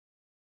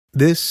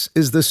This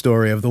is the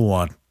story of the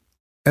one.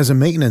 As a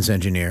maintenance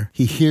engineer,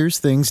 he hears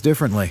things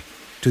differently.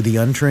 To the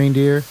untrained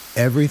ear,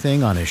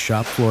 everything on his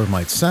shop floor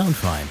might sound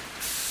fine,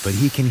 but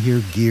he can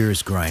hear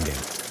gears grinding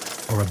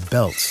or a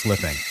belt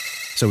slipping.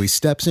 So he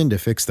steps in to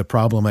fix the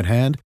problem at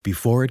hand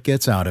before it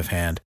gets out of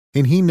hand.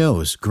 And he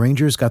knows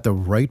Grainger's got the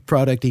right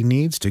product he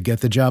needs to get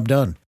the job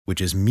done,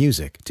 which is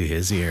music to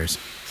his ears.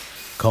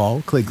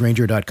 Call, click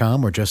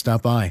Grainger.com, or just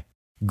stop by.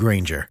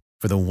 Grainger,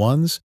 for the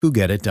ones who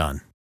get it done.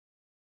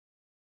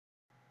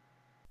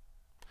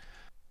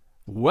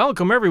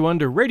 Welcome, everyone,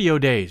 to Radio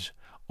Days,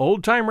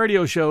 old-time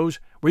radio shows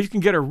where you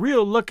can get a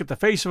real look at the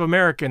face of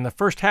America in the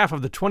first half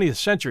of the 20th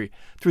century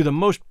through the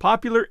most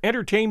popular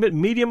entertainment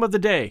medium of the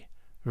day,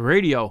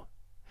 radio.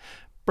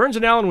 Burns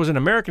and Allen was an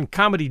American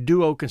comedy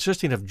duo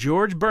consisting of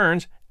George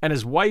Burns and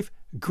his wife,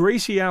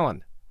 Gracie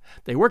Allen.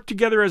 They worked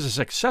together as a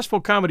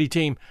successful comedy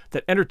team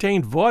that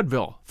entertained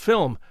vaudeville,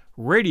 film,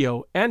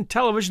 radio, and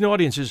television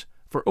audiences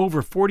for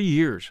over 40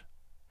 years.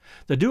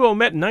 The duo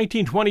met in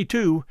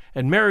 1922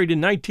 and married in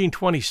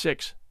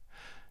 1926.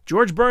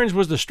 George Burns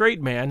was the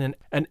straight man,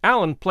 and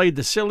Allen played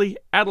the silly,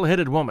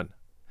 addle-headed woman.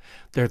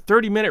 Their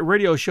 30-minute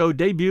radio show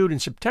debuted in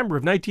September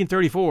of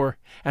 1934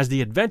 as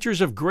The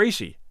Adventures of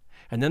Gracie,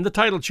 and then the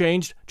title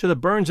changed to The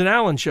Burns and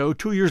Allen Show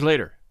 2 years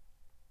later.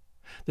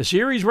 The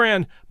series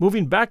ran,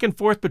 moving back and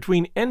forth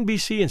between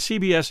NBC and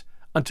CBS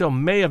until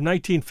May of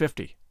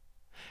 1950.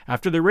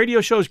 After the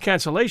radio show's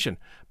cancellation,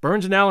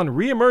 Burns and Allen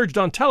re-emerged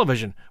on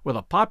television with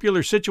a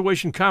popular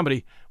situation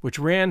comedy which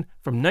ran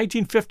from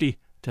 1950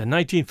 to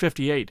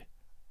 1958.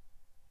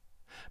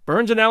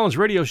 Burns and Allen's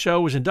radio show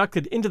was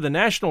inducted into the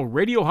National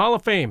Radio Hall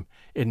of Fame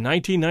in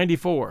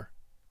 1994.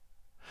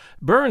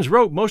 Burns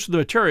wrote most of the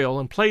material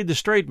and played the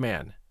straight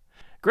man.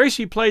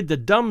 Gracie played the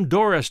dumb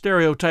Dora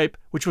stereotype,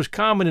 which was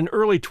common in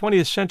early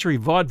 20th century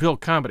vaudeville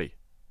comedy.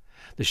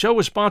 The show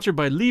was sponsored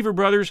by Lever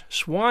Brothers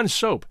Swan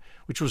Soap,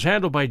 which was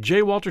handled by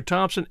J. Walter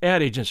Thompson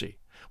Ad Agency,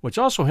 which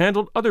also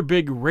handled other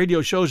big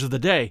radio shows of the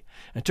day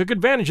and took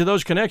advantage of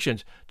those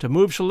connections to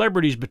move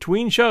celebrities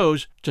between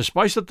shows to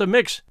spice up the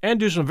mix and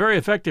do some very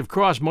effective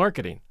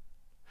cross-marketing.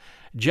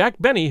 Jack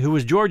Benny, who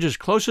was George's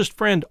closest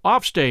friend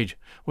offstage,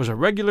 was a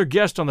regular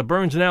guest on the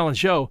Burns and Allen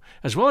Show,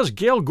 as well as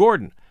Gale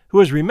Gordon, who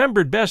is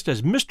remembered best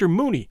as Mr.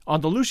 Mooney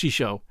on The Lucy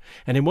Show,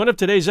 and in one of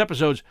today's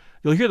episodes,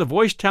 you'll hear the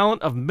voice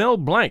talent of Mel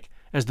Blanc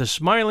as the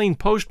smiling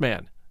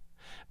postman.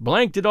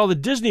 Blanc did all the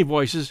Disney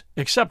voices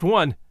except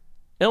one,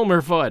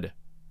 Elmer Fudd.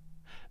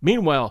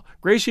 Meanwhile,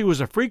 Gracie was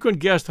a frequent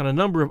guest on a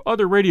number of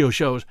other radio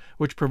shows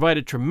which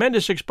provided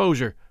tremendous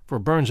exposure for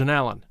Burns and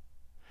Allen.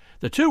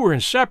 The two were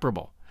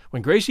inseparable.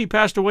 When Gracie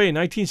passed away in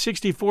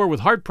 1964 with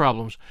heart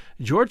problems,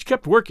 George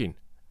kept working,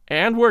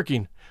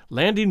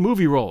 landing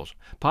movie roles,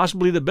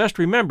 possibly the best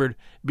remembered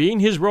being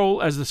his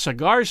role as the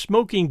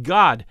cigar-smoking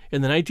god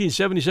in the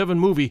 1977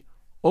 movie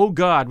Oh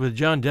God with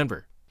John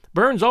Denver.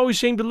 Burns always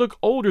seemed to look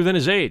older than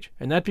his age,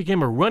 and that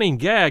became a running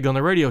gag on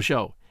the radio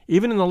show,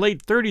 even in the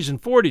late 30s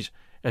and 40s,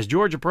 as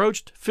George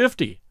approached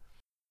 50.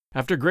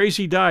 After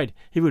Gracie died,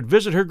 he would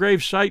visit her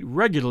grave site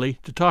regularly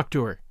to talk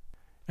to her.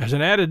 As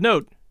an added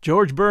note,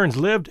 George Burns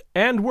lived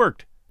and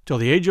worked till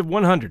the age of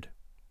 100.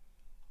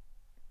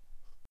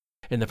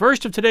 In the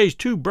first of today's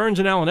two Burns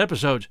and Allen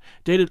episodes,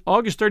 dated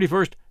August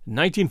 31st,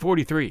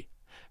 1943,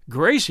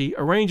 Gracie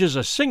arranges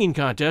a singing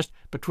contest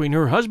between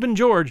her husband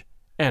George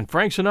and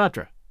Frank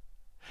Sinatra.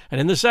 And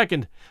in the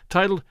second,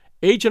 titled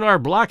H&R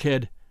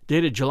Blockhead,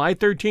 dated July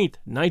 13th,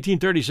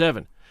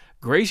 1937,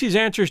 Gracie's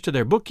answers to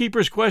their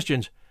bookkeeper's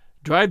questions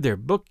drive their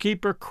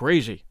bookkeeper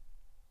crazy.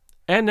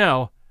 And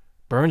now,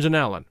 Burns and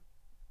Allen.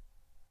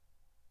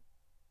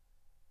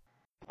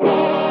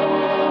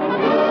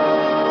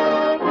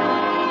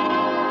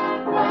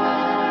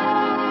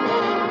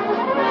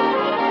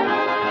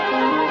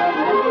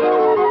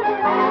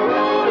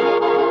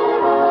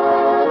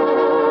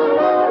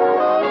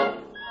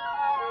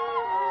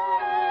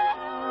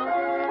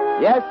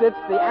 Yes, it's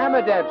the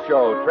Amadette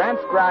Show,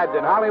 transcribed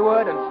in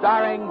Hollywood and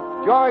starring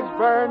George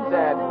Burns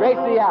and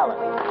Gracie Allen.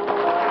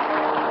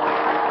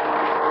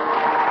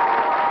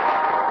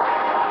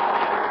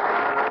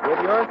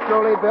 With yours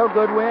truly, Bill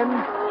Goodwin,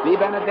 Bea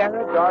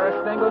Benaderet, Doris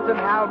Singleton,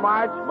 Hal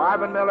March,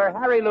 Marvin Miller,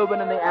 Harry Lubin,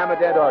 and the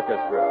Amadette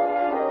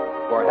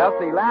Orchestra. For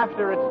healthy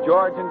laughter, it's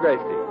George and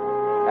Gracie.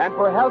 And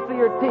for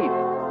healthier teeth,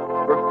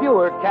 for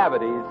fewer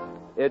cavities,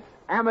 it's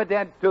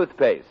Amadette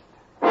Toothpaste.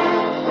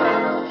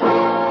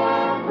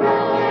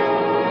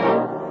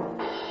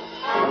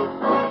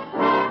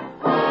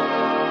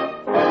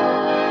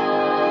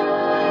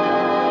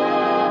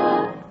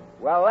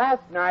 Well,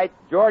 last night,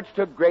 George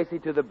took Gracie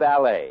to the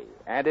ballet,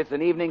 and it's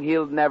an evening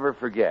he'll never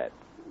forget.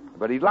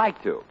 But he'd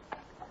like to.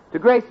 To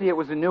Gracie, it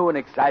was a new and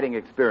exciting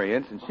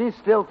experience, and she's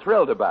still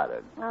thrilled about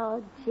it.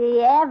 Oh,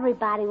 gee,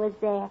 everybody was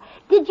there.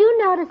 Did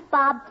you notice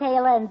Bob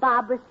Taylor and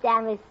Barbara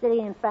Stanwyck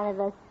sitting in front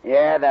of us?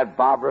 Yeah, that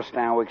Barbara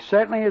Stanwyck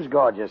certainly is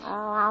gorgeous. Oh,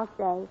 I'll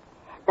say.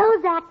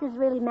 Those actors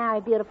really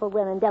marry beautiful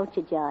women, don't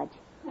you, George?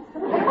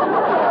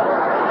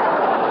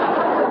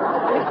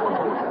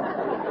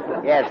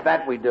 Yes,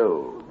 that we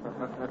do.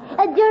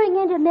 During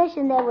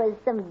intermission, there was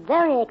some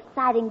very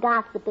exciting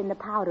gossip in the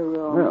powder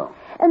room. Well.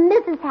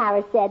 Mrs.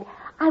 Harris said,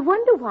 I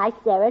wonder why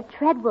Sarah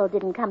Treadwell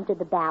didn't come to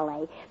the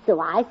ballet. So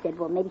I said,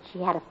 well, maybe she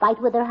had a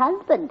fight with her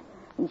husband.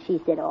 And she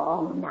said,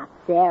 oh, not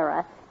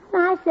Sarah.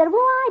 And I said, well,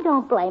 I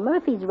don't blame her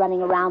if he's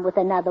running around with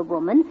another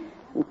woman.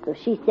 And so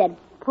she said,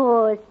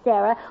 poor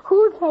Sarah,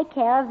 who'll take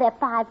care of their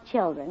 5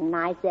 children? And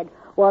I said,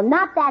 well,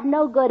 not that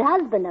no-good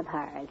husband of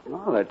hers.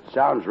 Well, that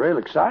sounds real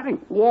exciting.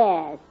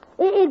 Yes.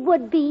 It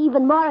would be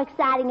even more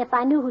exciting if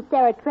I knew who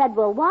Sarah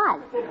Treadwell was.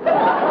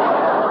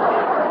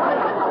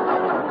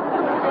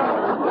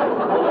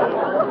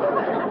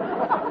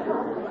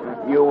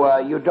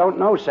 You don't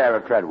know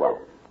Sarah Treadwell?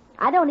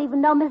 I don't even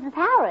know Mrs.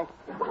 Harris.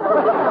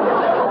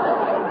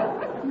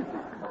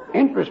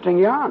 Interesting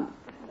yarn.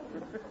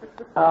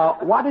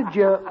 What did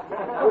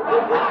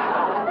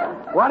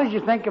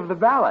you think of the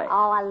ballet?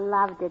 Oh, I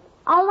loved it.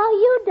 Although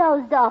you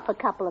dozed off a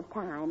couple of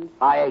times.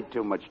 I ate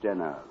too much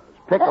dinner.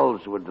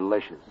 Pickles were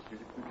delicious.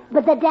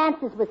 But the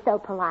dancers were so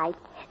polite.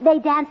 They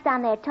danced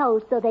on their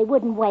toes so they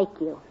wouldn't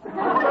wake you.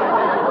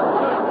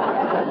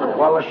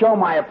 Well, to show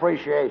my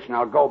appreciation,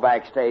 I'll go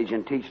backstage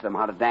and teach them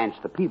how to dance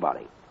the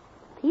Peabody.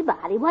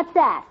 Peabody? What's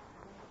that?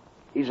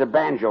 He's a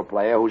banjo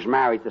player who's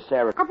married to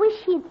Sarah. I wish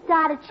he'd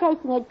started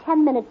chasing her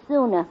 10 minutes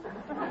sooner.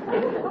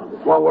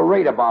 Well, we'll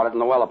read about it in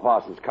the Weller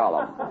Parsons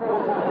column.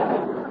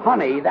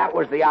 Honey, that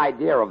was the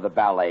idea of the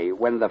ballet.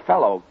 When the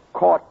fellow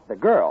caught the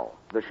girl,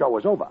 the show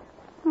was over.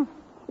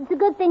 It's a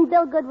good thing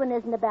Bill Goodwin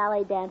isn't a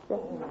ballet dancer.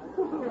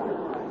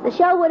 The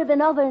show would have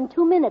been over in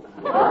 2 minutes.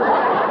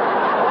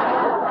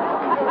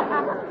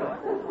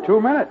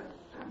 2 minutes.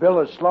 Bill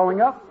is slowing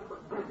up.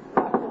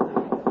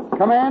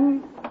 Come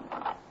in.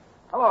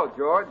 Hello,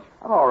 George.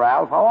 Hello,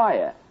 Ralph. How are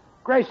you?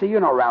 Gracie, you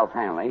know Ralph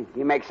Hanley.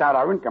 He makes out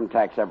our income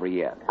tax every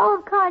year. Oh,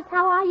 of course.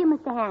 How are you,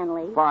 Mr.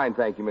 Hanley? Fine,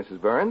 thank you, Mrs.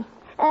 Burns.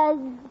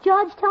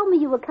 George told me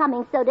you were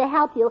coming, so to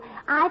help you,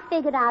 I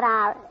figured out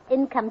our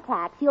income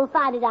tax. You'll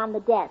find it on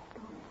the desk.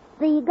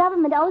 The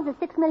government owes us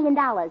 $6 million.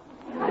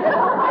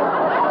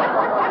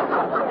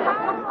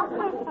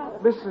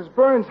 Mrs.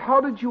 Burns, how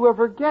did you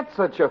ever get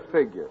such a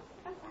figure?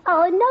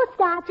 Oh, no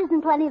starches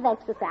and plenty of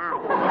exercise.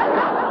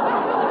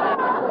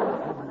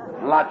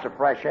 Lots of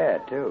fresh air,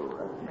 too.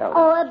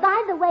 Oh,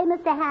 by the way,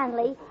 Mr.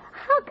 Hanley,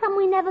 how come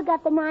we never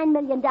got the $9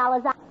 million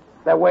out?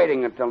 They're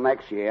waiting until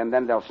next year, and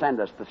then they'll send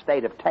us the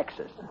state of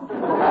Texas.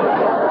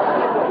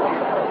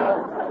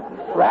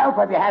 Ralph,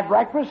 have you had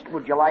breakfast?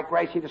 Would you like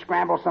Gracie to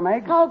scramble some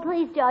eggs? Oh,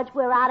 please, George,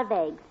 we're out of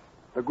eggs.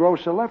 The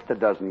grocer left a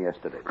dozen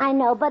yesterday. I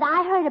know, but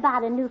I heard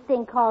about a new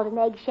thing called an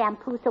egg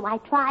shampoo, so I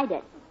tried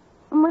it.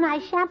 And when I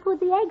shampooed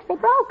the eggs, they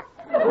broke.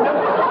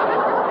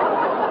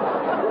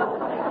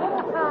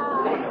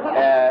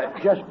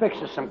 Just fix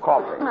us some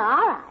coffee. All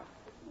right.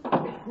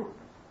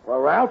 Well,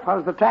 Ralph, how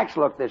does the tax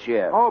look this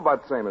year? Oh,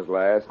 about the same as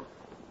last.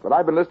 But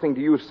I've been listening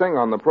to you sing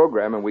on the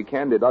program, and we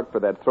can deduct for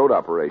that throat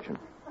operation.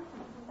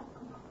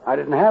 I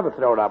didn't have a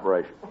throat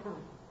operation.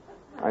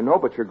 I know,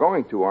 but you're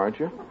going to, aren't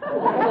you?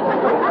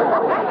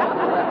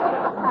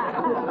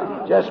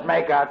 Just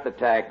make out the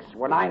tax.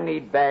 When I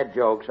need bad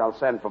jokes, I'll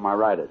send for my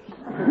writers.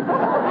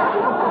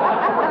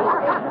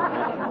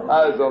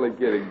 I was only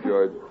kidding,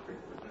 George.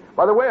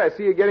 By the way, I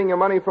see you're getting your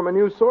money from a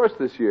new source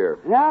this year.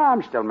 Yeah,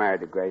 I'm still married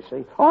to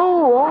Gracie.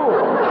 Oh.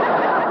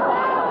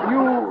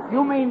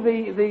 You mean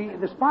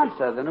the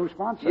sponsor, the new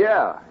sponsor?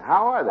 Yeah.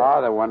 How are they? Oh,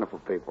 they're wonderful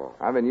people.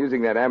 I've been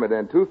using that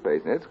Amadant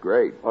toothpaste, and it's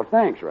great. Well,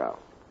 thanks, Ralph.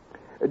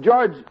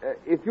 George,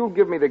 if you'll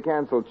give me the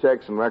canceled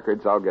checks and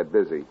records, I'll get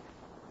busy.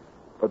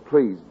 But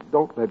please,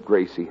 don't let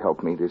Gracie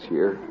help me this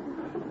year.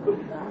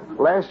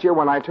 Last year,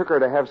 when I took her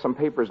to have some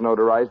papers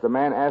notarized, the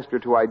man asked her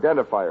to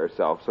identify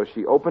herself. So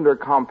she opened her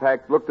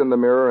compact, looked in the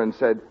mirror, and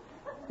said,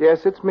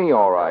 "Yes, it's me,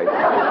 all right."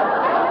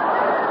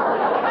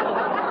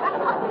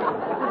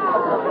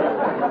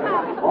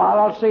 Well,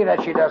 I'll see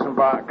that she doesn't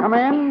bother. Come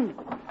in.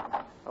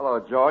 Hello,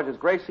 George. Is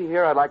Gracie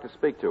here? I'd like to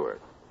speak to her.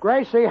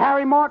 Gracie,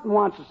 Harry Morton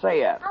wants to see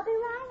you. I'll be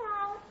right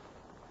out.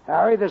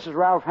 Harry, this is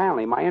Ralph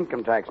Hanley, my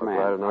income tax man.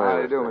 Glad to know How do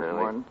you, you do, Mr. Mr.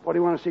 Hanley. Morton? What do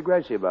you want to see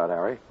Gracie about,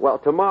 Harry? Well,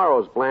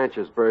 tomorrow's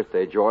Blanche's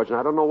birthday, George, and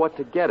I don't know what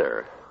to get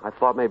her. I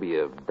thought maybe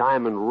a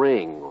diamond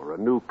ring or a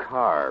new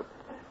car.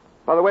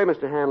 By the way,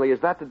 Mr. Hanley, is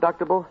that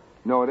deductible?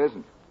 No, it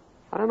isn't.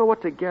 I don't know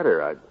what to get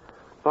her. I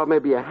thought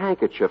maybe a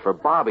handkerchief or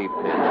bobby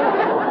pin.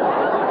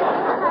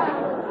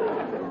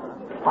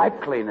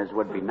 Pipe cleaners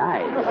would be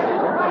nice.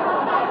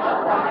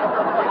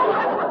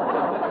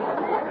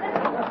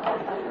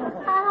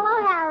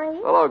 Hello, Harry.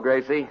 Hello,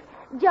 Gracie.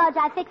 George,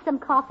 I fixed some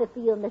coffee for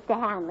you and Mr.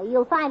 Hanley.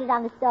 You'll find it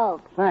on the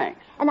stove.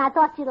 Thanks. And I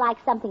thought you'd like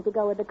something to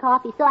go with the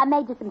coffee, so I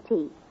made you some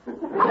tea.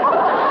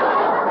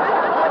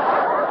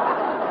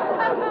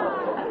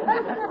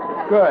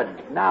 Good.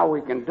 Now we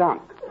can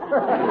dunk.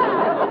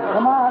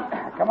 Come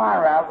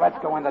on, Ralph. Let's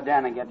go in the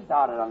den and get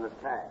started on this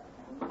task.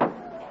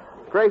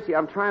 Gracie,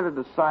 I'm trying to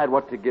decide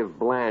what to give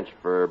Blanche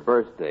for her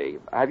birthday.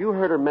 Have you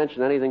heard her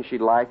mention anything she'd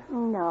like?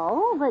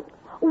 No, but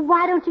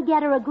why don't you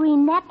get her a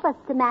green necklace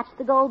to match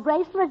the gold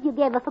bracelet you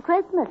gave her for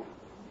Christmas?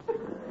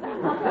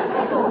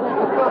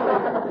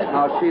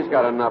 No, she's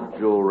got enough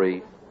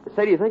jewelry.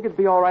 Say, do you think it'd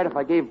be all right if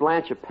I gave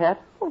Blanche a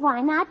pet?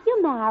 Why not?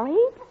 You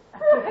married?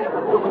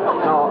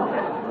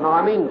 No,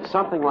 I mean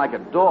something like a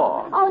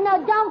dog. Oh,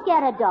 no, don't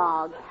get a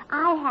dog.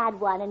 I had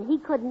one, and he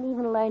couldn't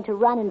even learn to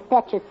run and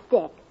fetch a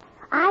stick.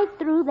 I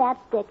threw that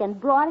stick and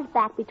brought it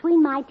back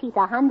between my teeth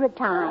 100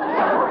 times.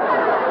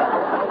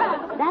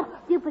 That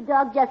stupid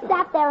dog just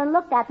sat there and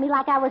looked at me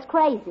like I was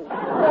crazy.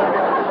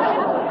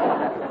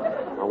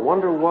 I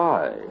wonder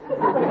why.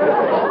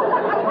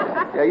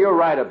 Yeah, you're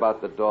right about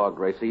the dog,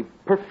 Gracie.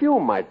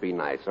 Perfume might be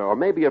nice, or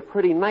maybe a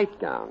pretty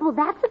nightgown. Well,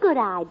 that's a good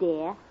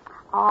idea.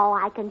 Oh,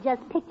 I can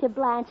just picture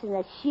Blanche in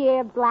a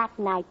sheer black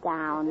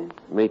nightgown.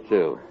 Me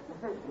too.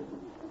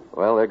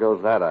 Well, there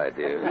goes that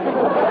idea.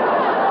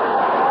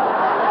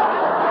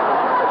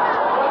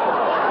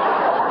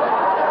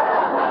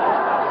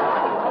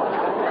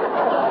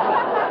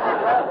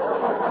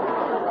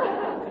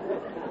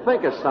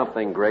 Think of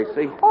something,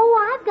 Gracie.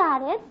 Oh, I've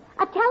got it.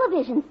 A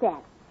television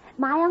set.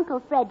 My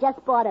Uncle Fred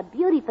just bought a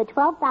beauty for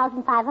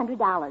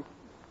 $12,500.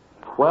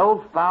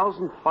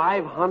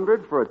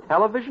 $12,500 for a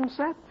television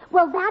set?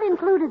 Well, that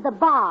included the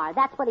bar.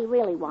 That's what he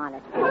really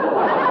wanted.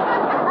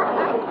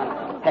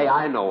 Hey,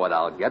 I know what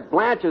I'll get.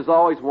 Blanche has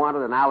always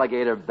wanted an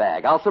alligator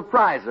bag. I'll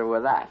surprise her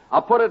with that.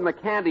 I'll put it in a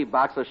candy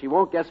box so she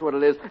won't guess what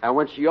it is, and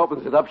when she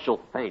opens it up,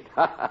 she'll faint.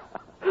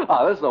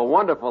 Oh, this is a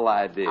wonderful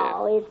idea.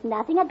 Oh, it's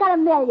nothing. I've got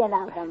 1 million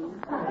of them.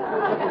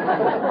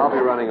 I'll be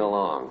running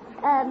along.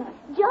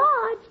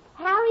 George,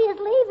 Harry is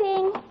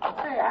leaving.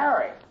 Hey,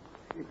 Harry,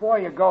 before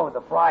you go, the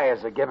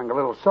Friars are giving a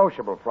little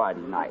sociable Friday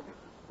night.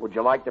 Would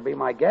you like to be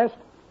my guest?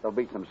 There'll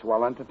be some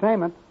swell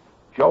entertainment.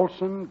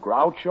 Jolson,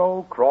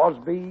 Groucho,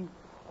 Crosby,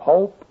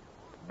 Hope,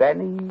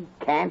 Benny,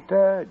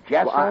 Cantor,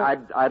 Jesser. Well,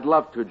 I'd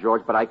love to,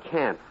 George, but I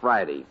can't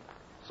Friday.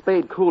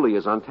 Spade Cooley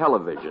is on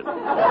television.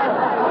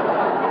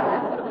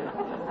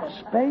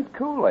 Spade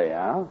Cooley,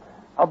 huh?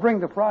 I'll bring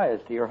the Friars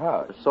to your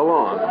house. So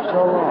long.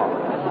 So long.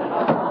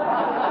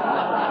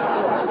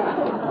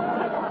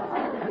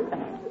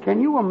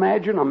 Can you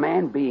imagine a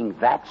man being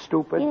that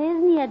stupid?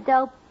 Isn't he a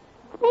dope?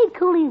 Spade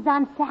Cooley's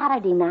on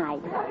Saturday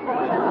night.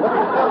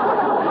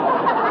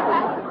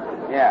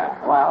 Yeah,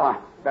 well,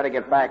 better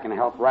get back and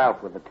help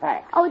Ralph with the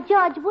tax. Oh,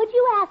 George, would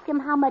you ask him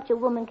how much a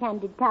woman can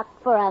deduct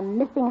for a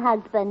missing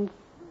husband?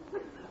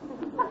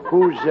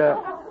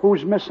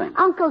 Who's missing?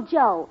 Uncle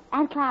Joe,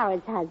 Aunt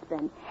Clara's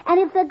husband. And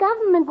if the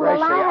government will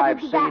Gracie, allow her I've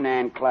to seen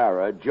Aunt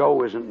Clara.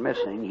 Joe isn't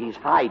missing. He's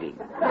hiding.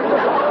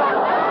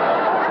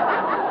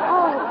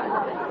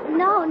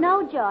 Oh,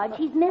 no, George.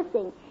 He's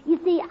missing. You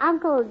see,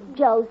 Uncle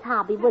Joe's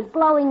hobby was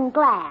blowing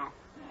glass.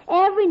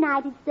 Every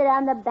night he'd sit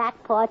on the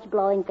back porch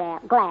blowing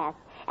glass.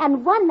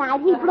 And one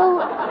night he blew...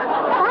 I'll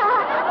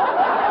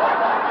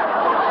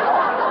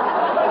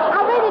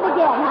read it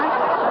again, huh?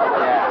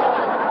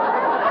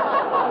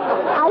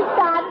 I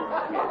start...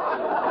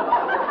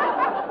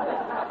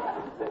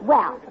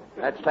 Well...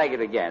 Let's take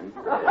it again.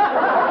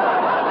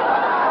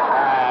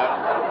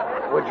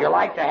 Would you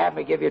like to have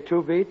me give you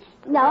 2 beats?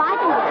 No, I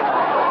can...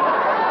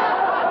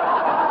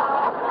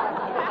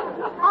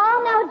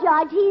 Oh, no,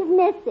 George, he's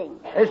missing.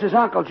 This is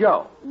Uncle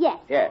Joe. Yes.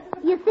 Yes.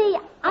 You see,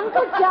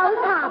 Uncle Joe's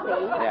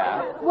hobby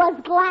was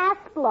glass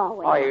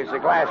blowing. Oh, he was a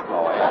glass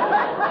blower.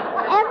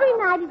 Every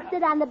night he'd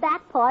sit on the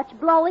back porch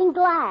blowing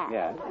glass.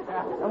 Yeah.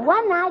 And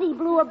one night he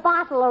blew a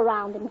bottle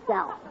around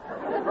himself.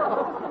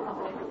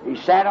 He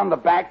sat on the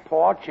back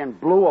porch and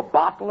blew a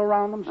bottle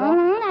around himself?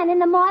 Mm-hmm. And in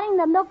the morning,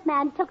 the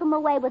milkman took him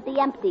away with the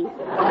empties.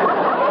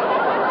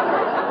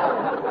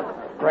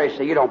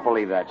 Gracie, you don't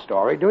believe that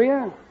story, do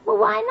you? Well,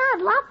 why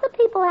not? Lots of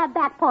people have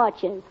back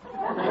porches.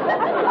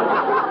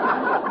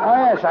 Oh,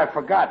 yes, I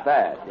forgot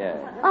that, yeah.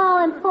 Oh,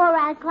 and poor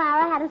Aunt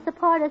Clara had to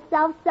support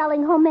herself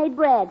selling homemade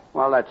bread.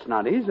 Well, that's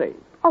not easy.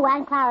 Oh,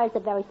 Aunt Clara's a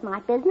very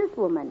smart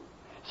businesswoman.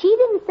 She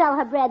didn't sell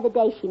her bread the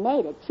day she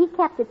made it. She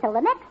kept it till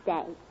the next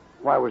day.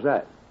 Why was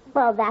that?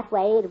 Well, that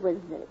way it was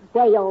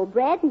day-old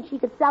bread, and she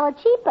could sell it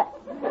cheaper.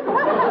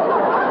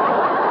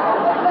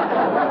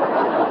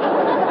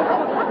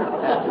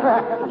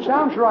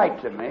 Sounds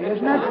right to me.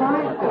 Isn't that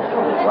funny?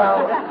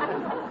 Well,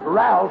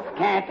 Ralph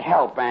can't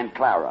help Aunt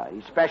Clara.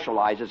 He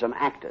specializes in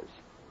actors.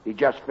 He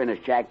just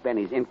finished Jack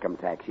Benny's income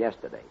tax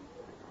yesterday.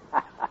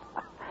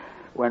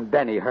 When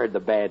Benny heard the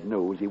bad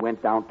news, he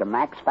went down to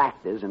Max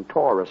Factor's and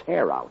tore his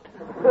hair out.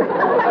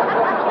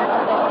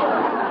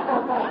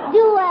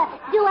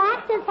 Do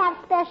actors have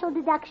special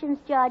deductions,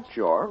 George?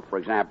 Sure. For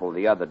example,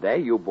 the other day,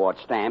 you bought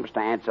stamps to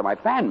answer my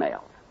fan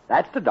mail.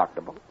 That's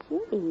deductible.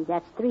 Gee,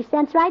 that's 3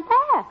 cents right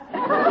there.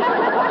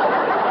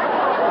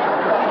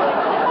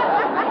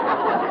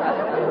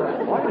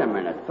 Wait a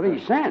minute, 3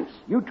 cents?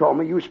 You told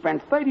me you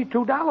spent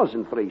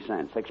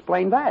 $32.03.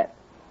 Explain that.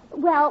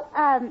 Well,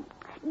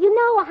 you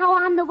know how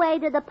on the way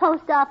to the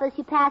post office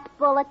you passed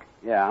Bullock's?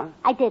 Yeah?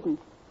 I didn't.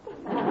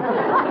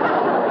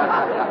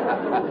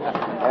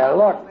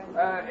 Look.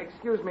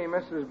 Excuse me,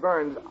 Mrs.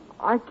 Burns.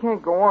 I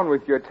can't go on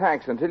with your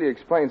tax until you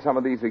explain some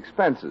of these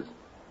expenses.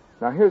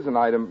 Now, here's an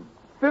item.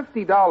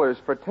 $50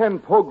 for 10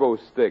 pogo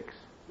sticks.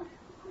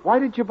 Why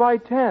did you buy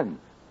 10?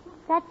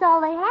 That's all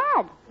they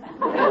had.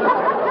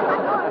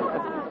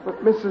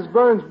 But, Mrs.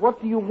 Burns,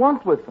 what do you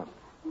want with them?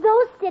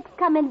 Those sticks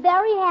come in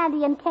very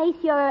handy in case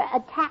you're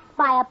attacked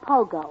by a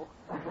pogo.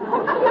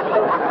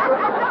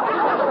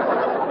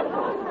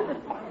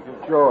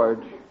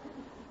 George,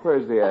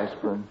 where's the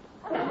aspirin?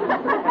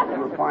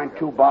 You'll find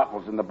 2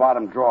 bottles in the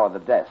bottom drawer of the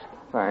desk.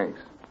 Thanks.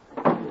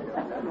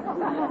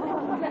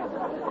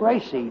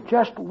 Gracie,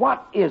 just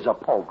what is a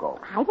pogo?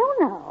 I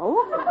don't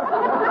know.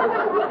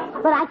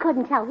 But I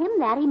couldn't tell him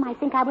that. He might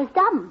think I was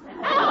dumb.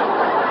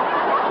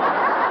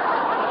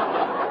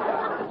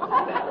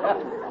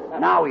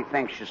 Now he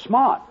thinks you're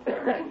smart.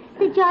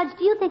 Say, George,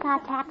 do you think our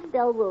tax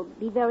bill will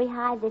be very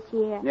high this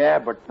year? Yeah,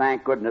 but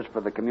thank goodness for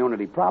the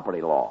community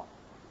property law.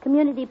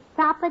 Community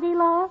property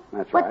law?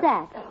 That's What's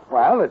right. that?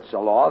 Well, it's a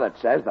law that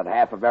says that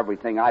half of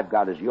everything I've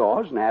got is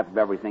yours and half of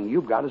everything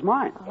you've got is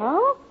mine.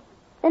 Oh?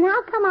 Then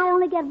how come I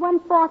only get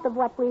 1/4 of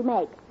what we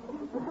make?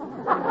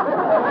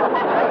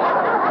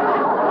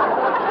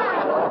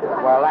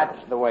 Well,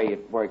 that's the way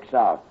it works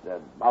out.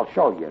 I'll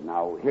show you.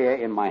 Now, here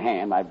in my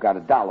hand, I've got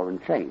 $1 and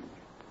change.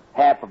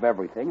 Half of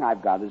everything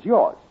I've got is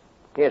yours.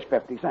 Here's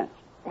 50 cents.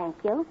 Thank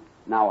you.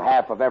 Now,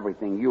 half of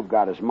everything you've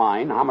got is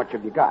mine. How much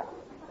have you got?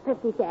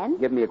 50 cents.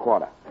 Give me a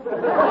quarter.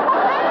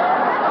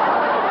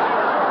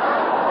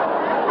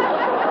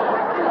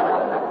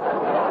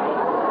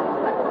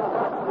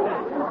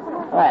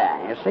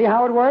 Well, you see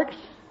how it works?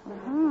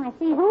 I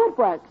see who it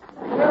works.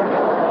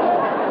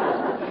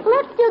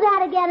 Let's do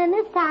that again, and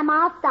this time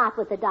I'll start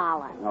with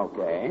 $1.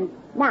 Okay.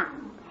 Now,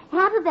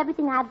 half of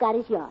everything I've got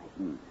is yours.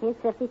 Here's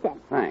 50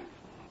 cents. Thanks.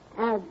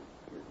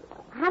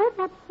 How does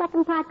that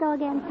second part go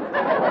again?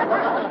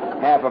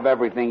 Half of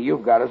everything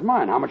you've got is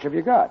mine. How much have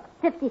you got?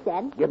 50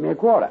 cents. Give me a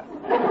quarter.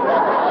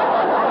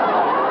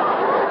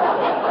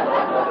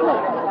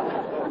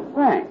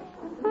 Thanks.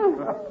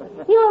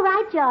 You were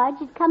right,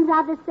 George. It comes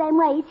out the same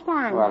way each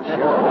time. Well, sure.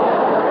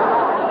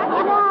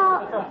 You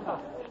know,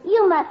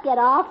 you must get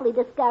awfully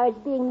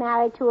discouraged being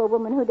married to a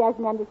woman who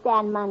doesn't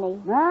understand money.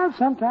 Well,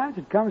 sometimes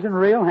it comes in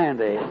real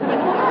handy.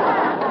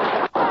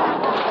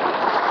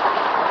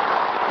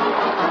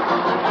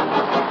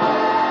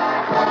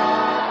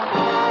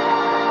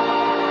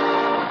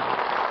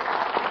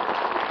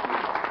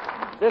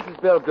 This is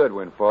Bill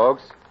Goodwin,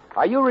 folks.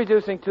 Are you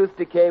reducing tooth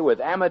decay with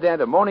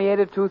Amident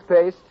ammoniated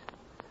toothpaste?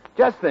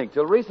 Just think,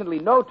 till recently,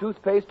 no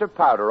toothpaste or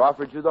powder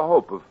offered you the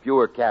hope of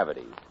fewer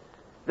cavities.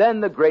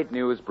 Then the great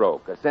news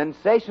broke, a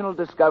sensational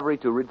discovery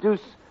to reduce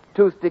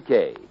tooth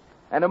decay,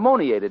 an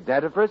ammoniated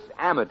dentifrice,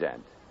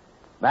 Amident.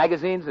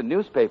 Magazines and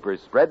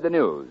newspapers spread the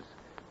news.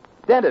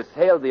 Dentists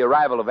hailed the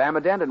arrival of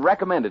Amident and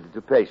recommended it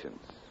to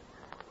patients.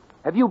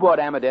 Have you bought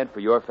Amident for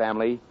your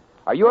family?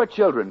 Are your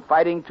children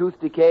fighting tooth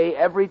decay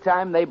every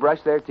time they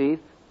brush their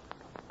teeth?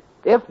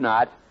 If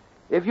not,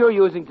 if you're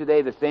using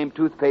today the same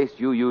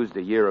toothpaste you used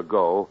a year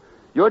ago,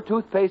 your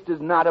toothpaste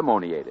is not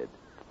ammoniated.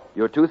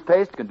 Your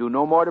toothpaste can do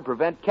no more to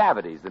prevent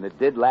cavities than it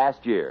did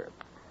last year.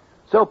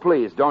 So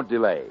please don't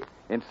delay.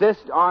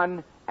 Insist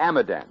on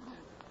Amident.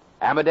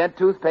 Amident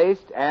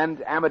toothpaste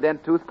and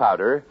Amident tooth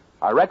powder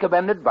are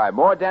recommended by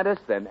more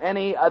dentists than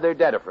any other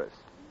dentifrice.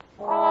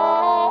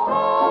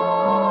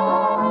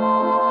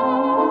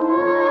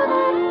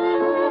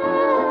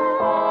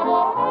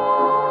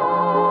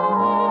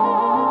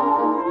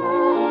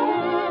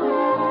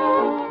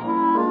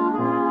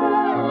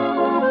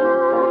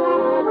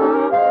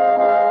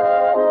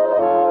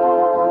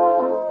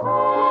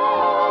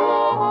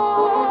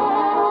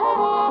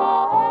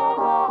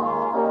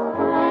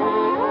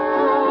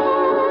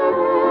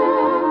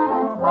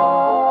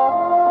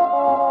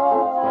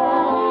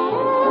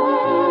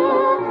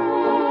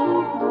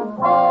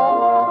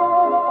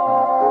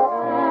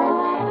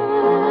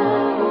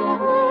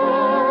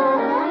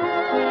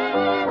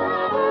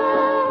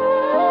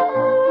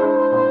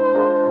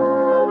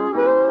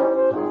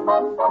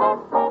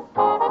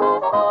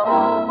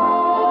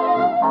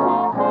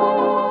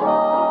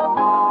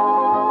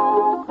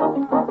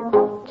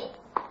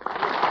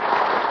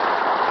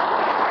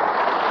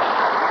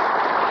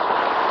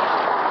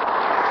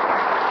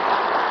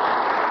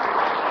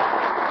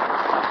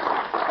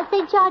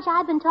 George,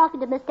 I've been talking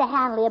to Mr.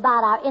 Hanley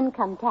about our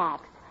income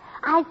tax.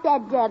 I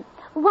said,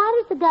 why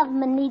does the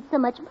government need so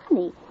much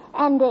money?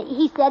 And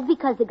he said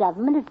because the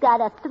government has got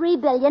a $3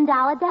 billion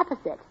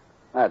deficit.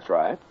 That's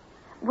right.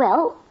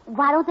 Well,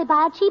 why don't they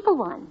buy a cheaper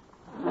one?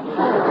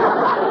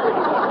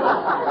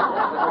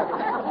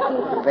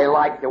 They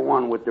like the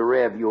one with the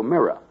rear view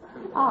mirror.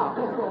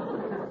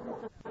 Oh.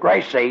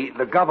 Gracie,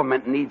 the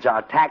government needs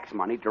our tax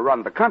money to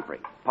run the country.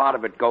 Part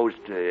of it goes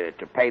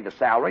to pay the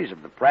salaries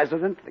of the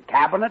president, the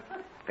cabinet,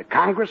 the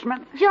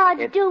congressman. George,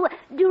 do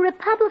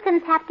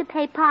Republicans have to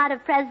pay part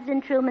of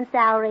President Truman's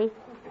salary?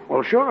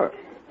 Well, sure.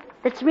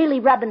 That's really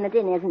rubbing it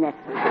in, isn't it?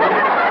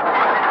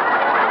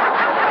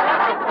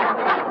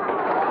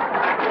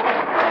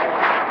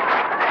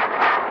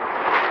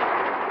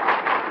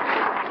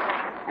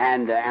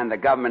 And the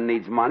government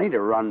needs money to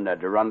run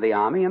the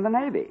Army and the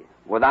Navy.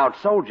 Without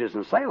soldiers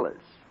and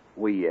sailors,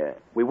 we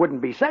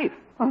wouldn't be safe.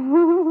 I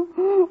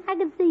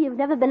can see you've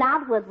never been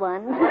out with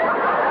one.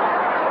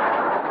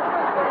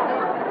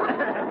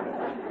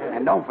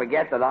 And don't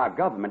forget that our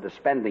government is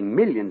spending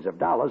millions of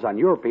dollars on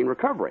European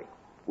recovery.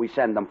 We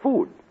send them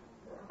food.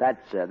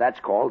 That's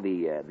called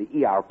the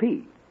ERP.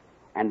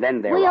 And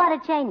then there We ought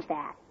to change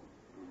that.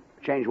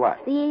 Change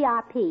what? The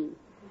ERP.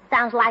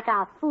 Sounds like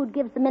our food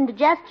gives them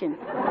indigestion.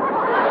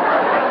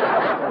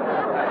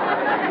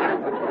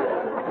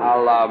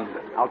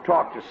 I'll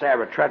talk to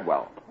Sarah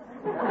Treadwell.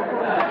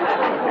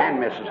 And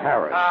Mrs.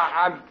 Harris.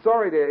 I'm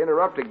sorry to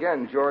interrupt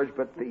again, George,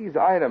 but these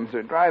items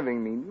are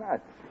driving me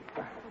nuts.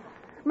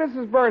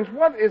 Mrs. Burns,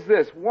 what is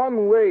this?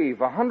 One wave,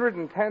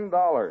 $110.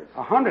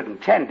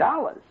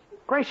 $110?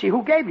 Gracie,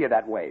 who gave you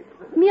that wave?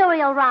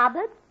 Muriel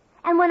Roberts.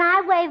 And when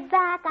I waved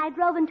back, I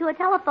drove into a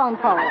telephone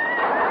pole.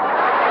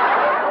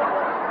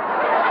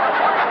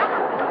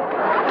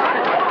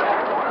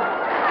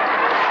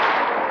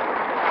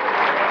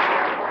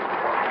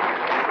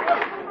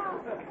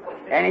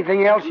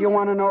 Anything else you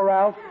want to know,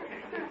 Ralph?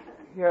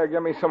 Yeah,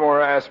 give me some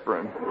more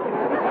aspirin.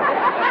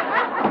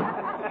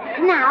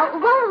 Now,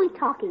 what are we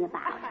talking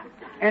about?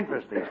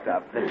 Interesting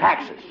stuff. The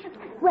taxes.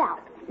 Well,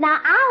 now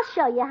I'll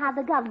show you how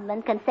the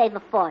government can save a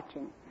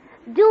fortune.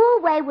 Do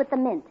away with the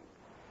mint.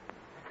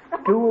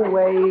 Do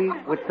away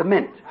with the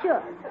mint.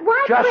 Sure.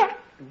 Why Just print...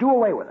 do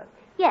away with it.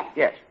 Yes.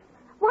 Yes.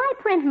 Why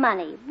print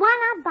money?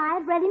 Why not buy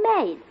it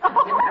ready-made?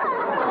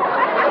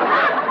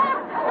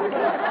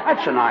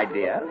 That's an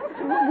idea.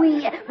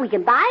 We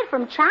can buy it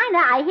from China.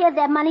 I hear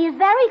their money is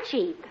very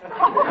cheap.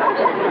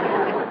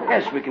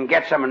 Yes, we can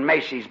get some in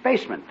Macy's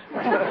basement.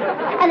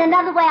 And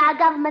another way our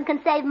government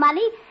can save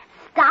money,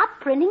 stop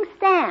printing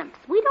stamps.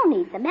 We don't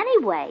need them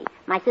anyway.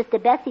 My sister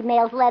Bessie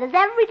mails letters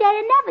every day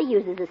and never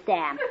uses a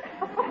stamp.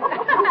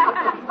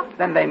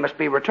 Then they must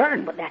be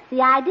returned. But that's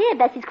the idea.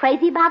 Bessie's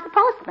crazy about the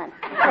postman.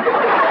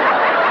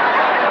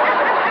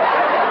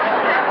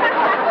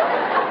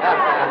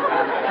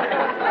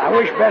 I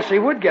wish Bessie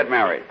would get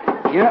married.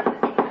 Yeah.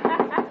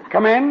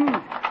 Come in.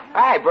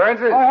 Hi, Burns.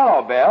 Oh,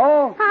 hello,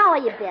 Bill. How are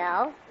you,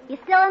 Bill? You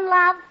still in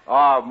love?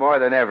 Oh, more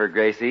than ever,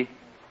 Gracie.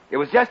 It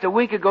was just a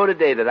week ago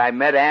today that I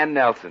met Ann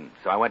Nelson,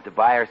 so I went to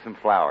buy her some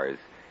flowers.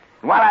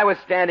 And while I was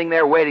standing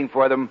there waiting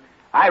for them,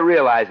 I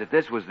realized that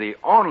this was the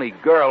only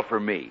girl for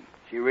me.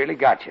 She really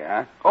got you,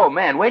 huh? Oh,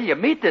 man, wait till you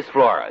meet this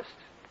florist.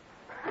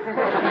 You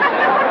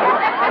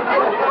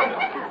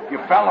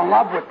fell in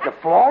love with the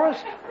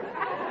florist?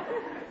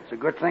 It's a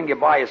good thing you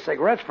buy your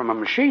cigarettes from a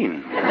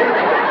machine. Bill,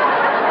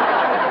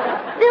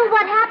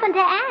 what happened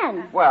to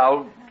Ann?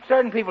 Well,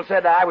 certain people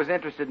said that I was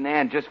interested in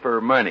Ann just for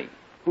her money.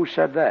 Who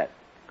said that?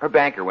 Her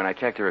banker when I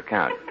checked her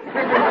account.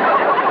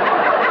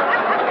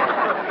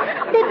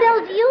 Say,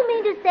 Bill, do you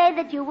mean to say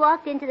that you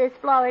walked into this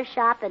florist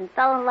shop and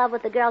fell in love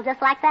with the girl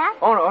just like that?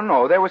 Oh,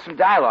 no, there was some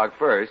dialogue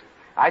first.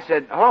 I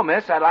said, hello,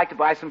 miss, I'd like to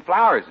buy some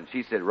flowers. And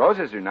she said,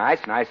 roses are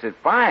nice. And I said,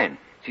 fine.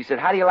 She said,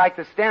 how do you like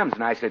the stems?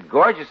 And I said,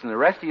 gorgeous. And the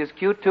rest of you is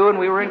cute, too. And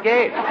we were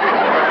engaged.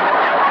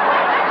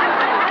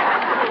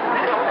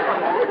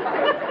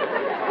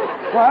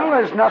 Well,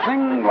 there's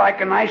nothing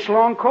like a nice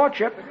long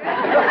courtship.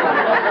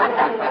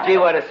 Gee,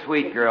 what a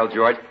sweet girl,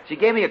 George. She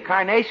gave me a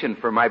carnation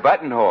for my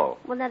buttonhole.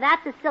 Well, now,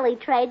 that's a silly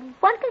trade.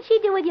 What can she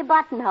do with your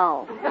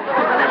buttonhole?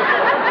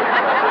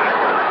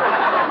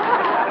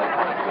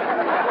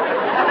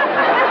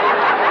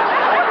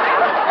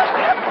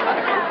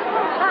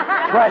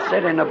 Press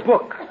it in a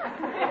book.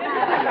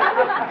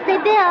 Say,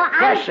 Bill,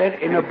 Press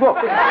it in a book.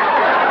 Oh,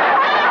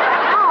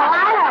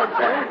 I heard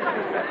you.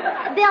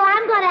 Bill,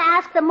 I'm going to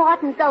ask the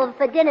Mortons over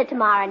for dinner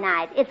tomorrow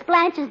night. It's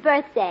Blanche's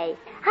birthday.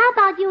 How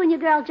about you and your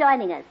girl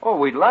joining us? Oh,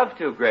 we'd love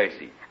to,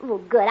 Gracie. Oh,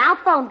 good. I'll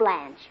phone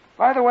Blanche.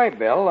 By the way,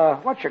 Bill,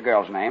 what's your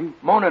girl's name?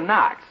 Mona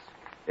Knox.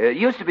 It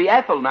used to be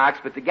Ethel Knox,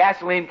 but the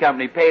gasoline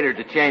company paid her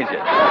to change it.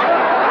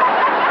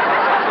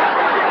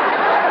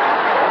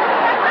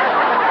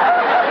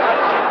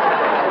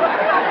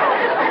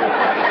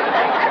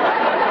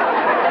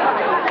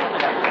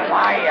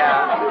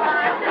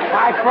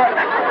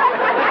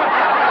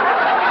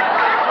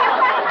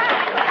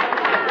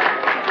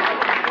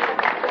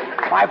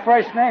 My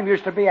first name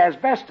used to be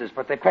Asbestos,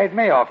 but they paid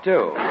me off,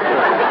 too.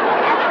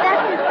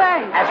 Asbestos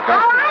Burns. Asbestos.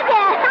 Oh, I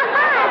get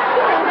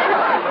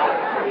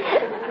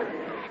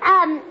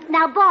it.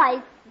 Now,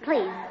 boys,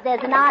 please,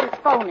 there's an artist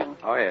phoning.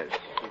 Oh, yes.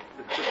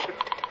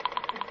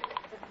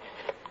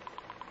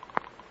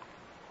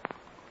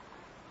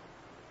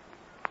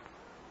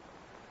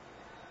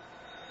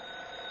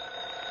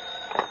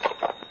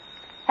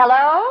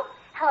 Hello?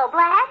 Hello,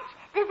 Blanche.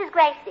 This is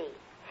Gracie.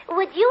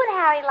 Would you and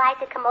Harry like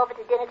to come over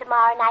to dinner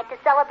tomorrow night to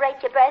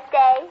celebrate your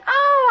birthday?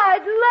 Oh,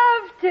 I'd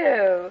love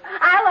to.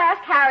 I'll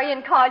ask Harry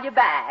and call you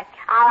back.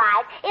 All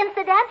right.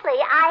 Incidentally,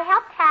 I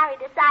helped Harry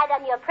decide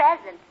on your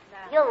present.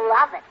 You'll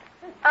love it.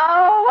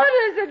 Oh, what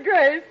is it,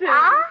 Gracie?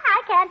 Oh,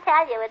 I can't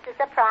tell you. It's a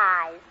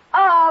surprise.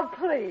 Oh,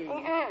 please.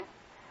 Mm-mm.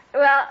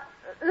 Well,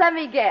 let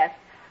me guess.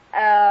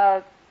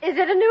 Is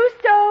it a new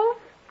stove?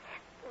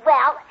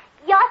 Well,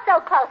 you're so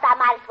close, I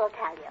might as well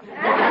tell you.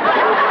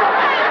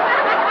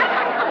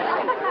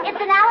 It's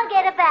an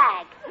alligator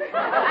bag.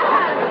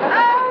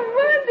 Oh,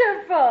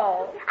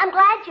 wonderful. I'm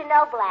glad you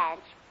know, Blanche.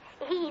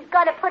 He's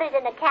going to put it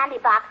in a candy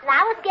box, and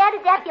I was scared to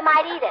death you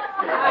might eat it.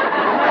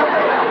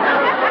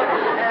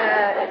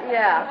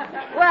 Yeah.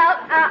 Well,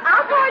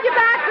 I'll call you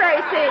back,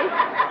 Gracie.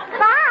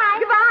 Bye.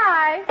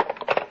 Goodbye.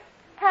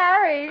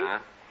 Harry. Huh?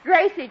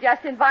 Gracie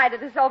just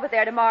invited us over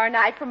there tomorrow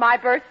night for my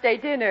birthday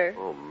dinner.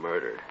 Oh,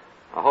 murder.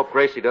 I hope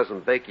Gracie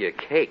doesn't bake you a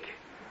cake.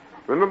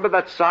 Remember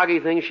that soggy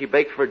thing she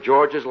baked for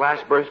George's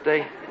last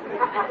birthday?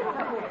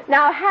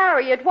 Now,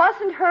 Harry, it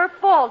wasn't her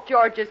fault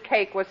George's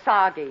cake was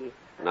soggy.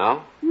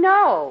 No?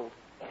 No.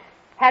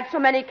 Had so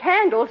many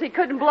candles he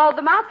couldn't blow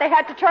them out. They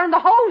had to turn the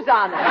hose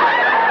on them.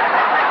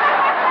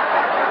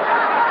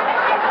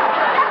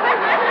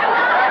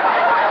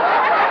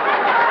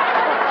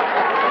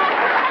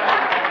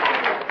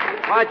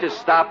 Why'd you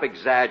stop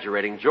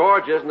exaggerating?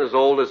 George isn't as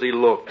old as he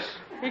looks.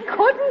 He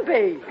couldn't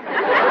be.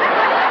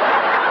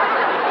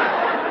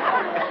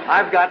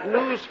 I've got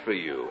news for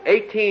you.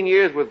 18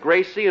 years with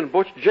Gracie and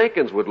Butch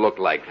Jenkins would look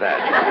like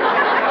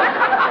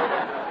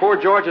that. Poor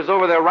George is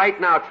over there right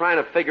now trying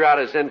to figure out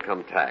his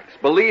income tax.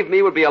 Believe me,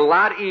 it would be a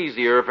lot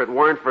easier if it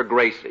weren't for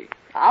Gracie.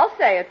 I'll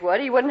say it would.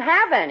 He wouldn't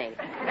have any.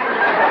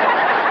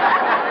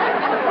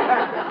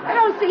 I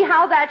don't see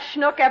how that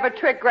schnook ever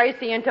tricked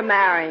Gracie into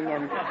marrying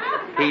him.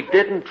 He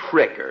didn't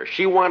trick her.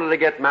 She wanted to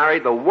get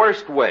married the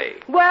worst way.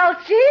 Well,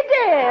 she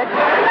did.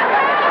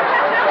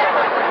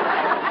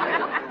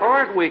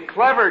 Aren't we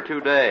clever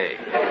today?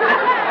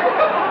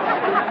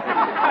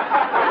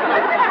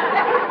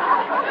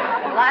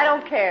 Well, I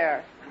don't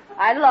care.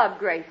 I love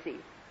Gracie.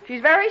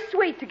 She's very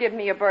sweet to give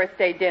me a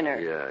birthday dinner.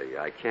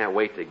 Yeah, I can't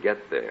wait to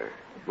get there.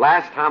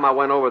 Last time I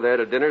went over there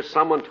to dinner,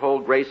 someone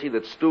told Gracie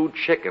that stewed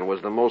chicken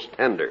was the most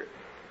tender.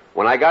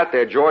 When I got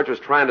there, George was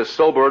trying to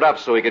sober it up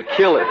so he could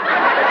kill it.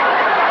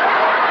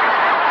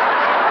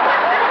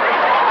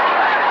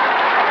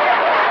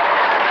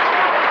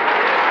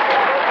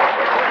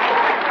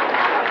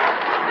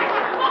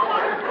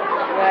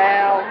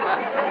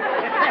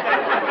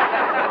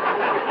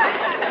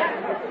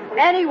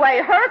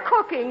 Anyway, her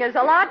cooking is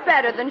a lot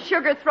better than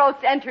Sugar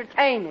Throat's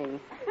entertaining.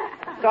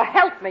 So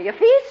help me. If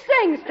he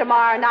sings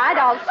tomorrow night,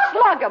 I'll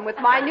slug him with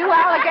my new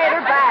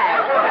alligator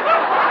bag.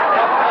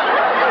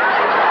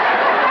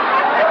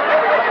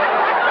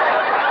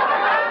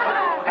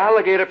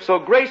 Alligator, so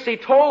Gracie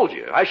told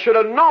you. I should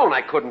have known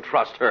I couldn't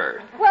trust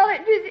her. Well,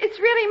 it's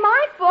really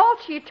my fault,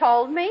 she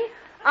told me.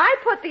 I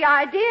put the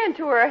idea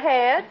into her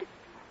head.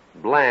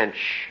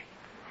 Blanche,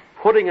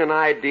 putting an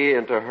idea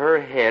into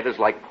her head is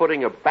like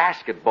putting a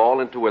basketball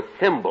into a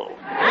thimble.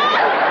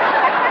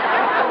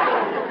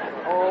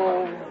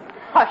 Oh,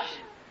 hush.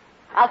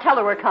 I'll tell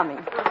her we're coming.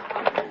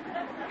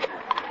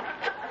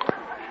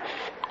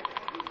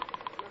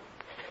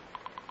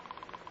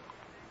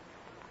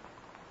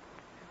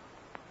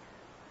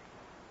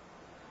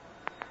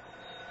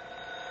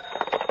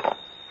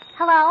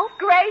 Hello?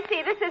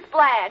 Gracie, this is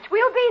Blanche.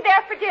 We'll be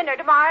there for dinner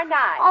tomorrow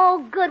night. Oh,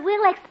 good.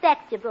 We'll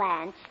expect you,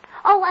 Blanche.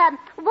 Oh,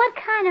 what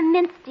kind of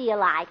mince do you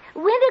like?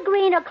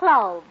 Wintergreen or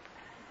cloves?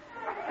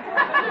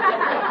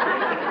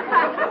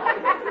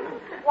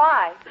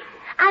 Why?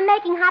 I'm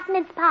making hot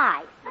mince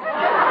pie.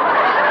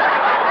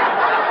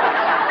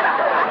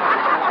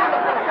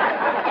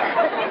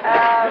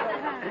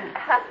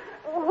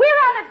 We're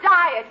on a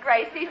diet,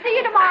 Gracie. See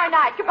you tomorrow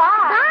night.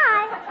 Goodbye.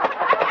 Bye.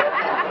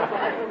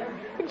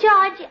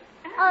 George,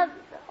 where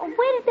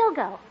did Bill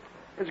go?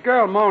 This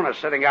girl Mona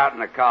sitting out in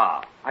the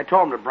car. I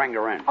told him to bring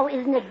her in. Oh,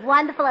 isn't it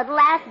wonderful? At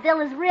last, Bill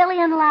is really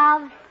in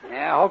love.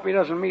 Yeah, I hope he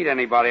doesn't meet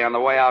anybody on the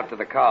way out to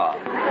the car.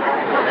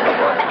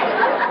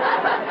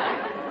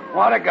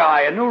 What a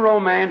guy. A new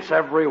romance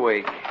every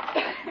week.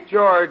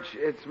 George,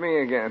 it's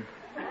me again.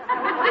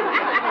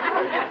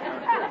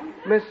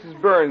 Mrs.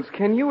 Burns,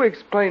 can you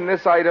explain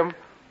this item?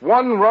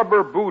 One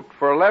rubber boot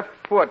for left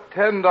foot,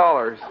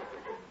 $10.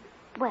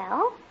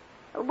 Well,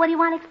 what do you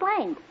want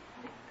explained?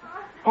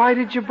 Why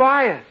did you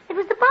buy it? It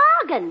was a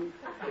bargain.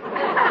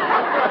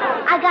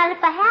 I got it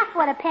for half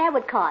what a pair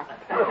would cost.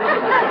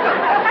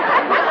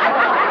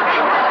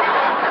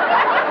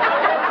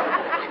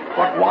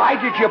 But why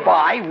did you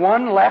buy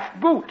one left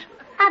boot?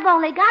 I've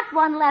only got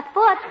one left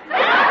foot.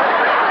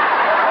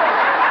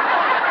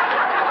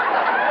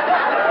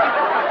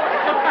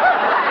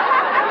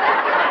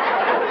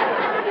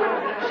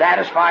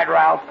 Satisfied,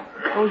 Ralph?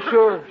 Oh,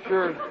 sure.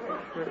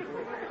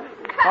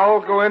 I'll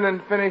go in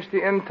and finish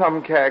the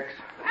income tax.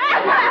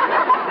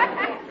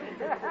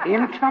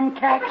 Income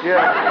tax?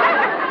 Yeah.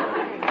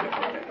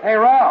 Hey,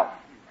 Ralph,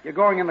 you're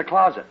going in the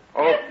closet.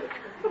 Oh,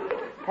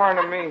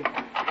 pardon me.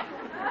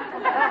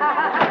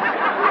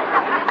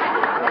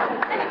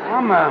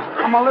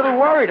 I'm a little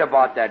worried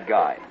about that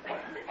guy.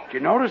 Did you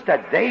notice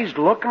that dazed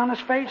look on his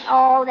face?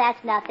 Oh,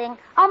 that's nothing.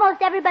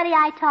 Almost everybody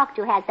I talk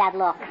to has that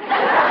look.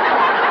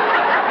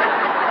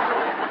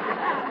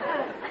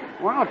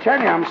 Well, I'll tell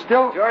you, I'm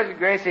still... George and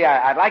Gracie,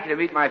 I'd like you to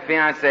meet my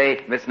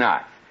fiancée, Miss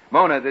Knox.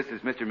 Mona, this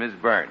is Mr. and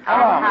Mrs. Burns.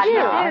 How do you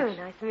do?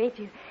 Nice to meet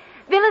you.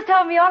 Bill has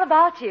told me all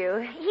about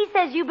you. He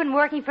says you've been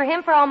working for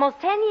him for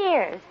almost 10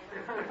 years.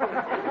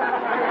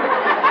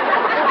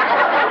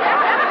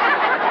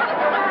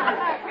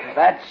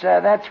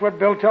 That's what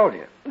Bill told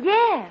you.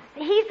 Yes.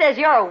 He says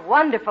you're a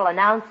wonderful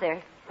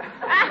announcer.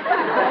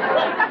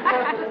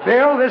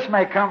 Bill, this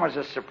may come as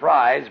a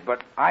surprise,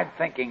 but I'm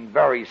thinking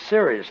very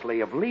seriously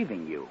of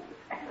leaving you.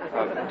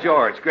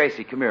 George,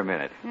 Gracie, come here a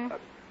minute.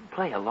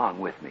 Play along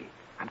with me.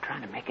 I'm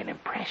trying to make an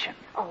impression.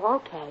 Oh,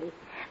 okay.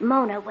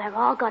 Mona, we're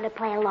all going to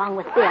play along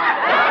with Bill.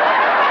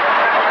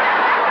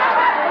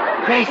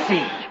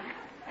 Gracie!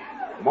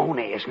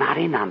 Mona is not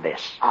in on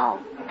this. Oh,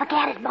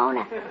 forget it,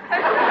 Mona.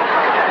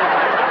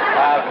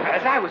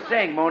 As I was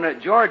saying, Mona,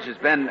 George has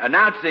been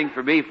announcing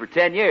for me for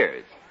 10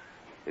 years.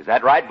 Is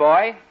that right,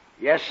 boy?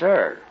 Yes,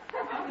 sir.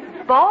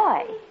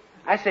 Boy.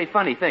 I say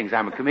funny things.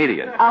 I'm a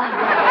comedian.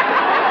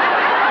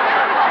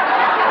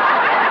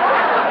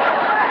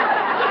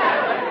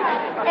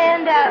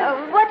 And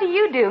what do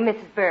you do,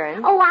 Mrs.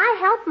 Burns? Oh, I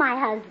help my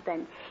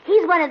husband.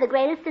 He's one of the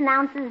greatest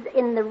announcers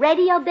in the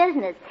radio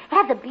business.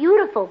 Has a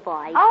beautiful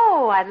voice.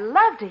 Oh, I'd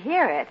love to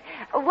hear it.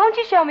 Won't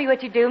you show me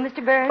what you do,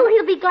 Mr. Burns? Oh,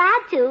 he'll be glad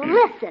to.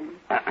 Listen.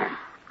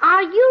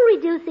 Are you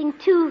reducing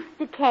tooth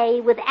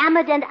decay with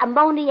Amident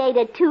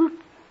ammoniated tooth...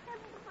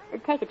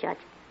 Take it, Judge.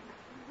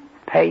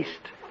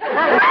 Paste.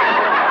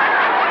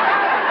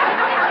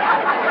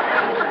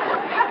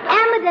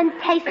 Amident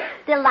tastes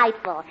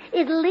delightful.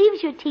 It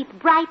leaves your teeth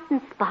bright and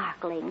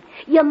sparkling,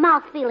 your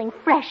mouth feeling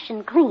fresh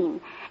and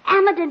clean.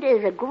 Amident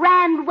is a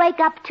grand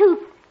wake-up tooth...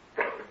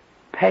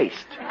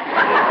 Paste.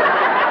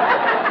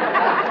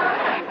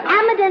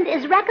 Amident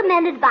is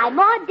recommended by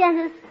more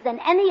dentists than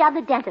any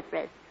other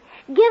dentifrice.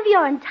 Give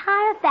your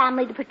entire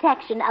family the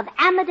protection of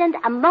Amident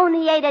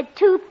ammoniated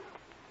tooth...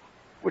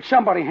 Would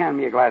somebody hand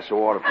me a glass of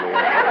water, please?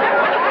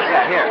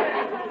 Yeah, here.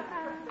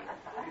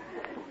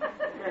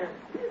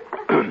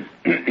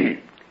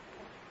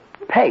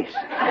 Paste.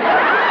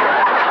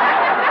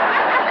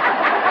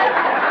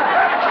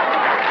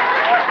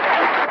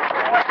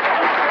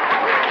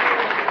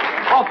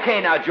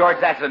 Okay, now, George,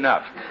 that's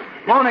enough.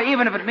 Mona,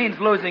 even if it means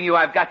losing you,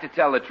 I've got to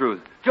tell the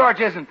truth. George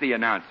isn't the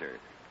announcer.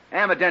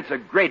 Amident's a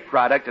great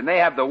product, and they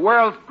have the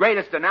world's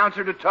greatest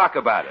announcer to talk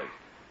about it.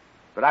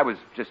 But I was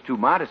just too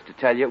modest to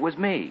tell you it was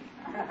me.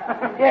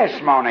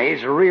 Yes, Mona,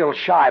 he's a real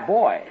shy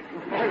boy.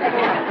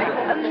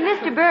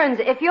 Mr. Burns,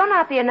 if you're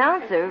not the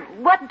announcer,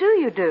 what do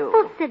you do?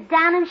 Well, sit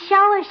down and show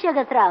her,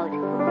 Sugar Throat.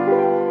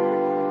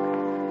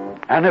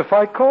 And if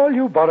I call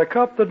you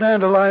Buttercup, the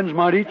dandelions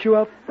might eat you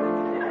up.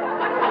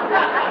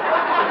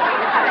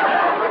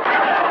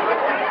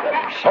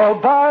 So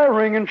buy a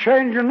ring and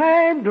change your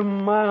name to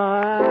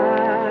mine.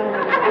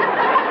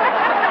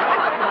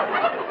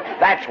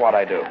 That's what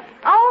I do.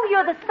 Oh,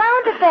 you're the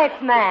sound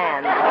effects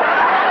man.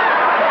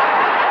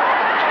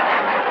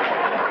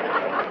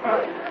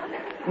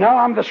 No,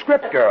 I'm the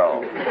script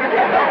girl.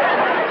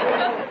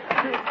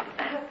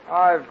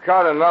 I've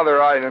got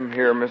another item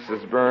here,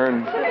 Mrs.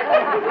 Burns.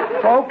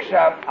 Folks,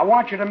 I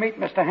want you to meet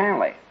Mr.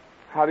 Hanley.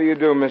 How do you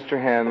do, Mr.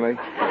 Hanley?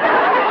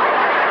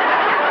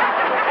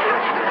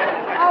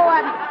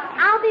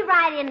 I'll be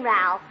right in,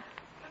 Ralph.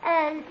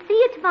 See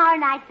you tomorrow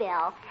night,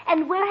 Bill.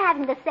 And we're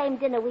having the same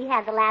dinner we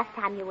had the last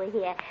time you were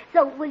here.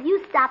 So will you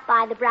stop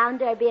by the Brown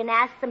Derby and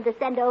ask them to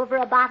send over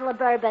a bottle of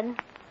bourbon?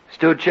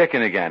 Stewed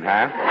chicken again,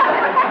 huh?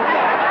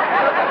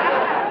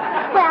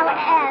 Well,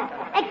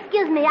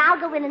 excuse me, I'll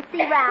go in and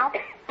see Ralph.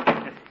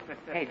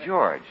 Hey,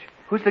 George,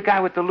 who's the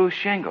guy with the loose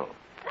shingle?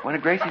 One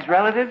of Gracie's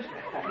relatives?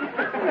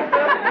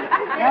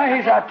 No,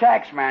 he's our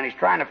tax man. He's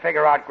trying to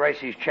figure out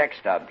Gracie's check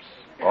stubs.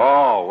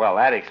 Oh, well,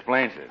 that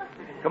explains it.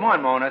 Come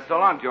on, Mona. So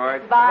long,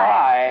 George.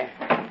 Bye.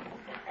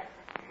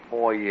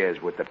 4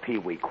 years with the Pee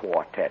Wee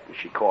Quartet, and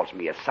she calls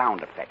me a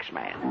sound effects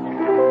man.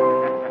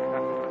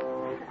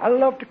 I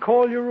love to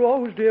call you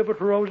Rose, dear, but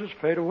roses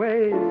fade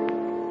away.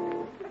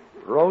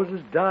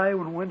 Roses die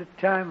when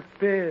wintertime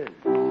appears.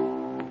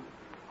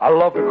 I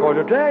love to call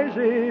you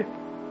Daisy.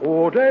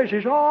 Oh,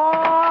 Daisy's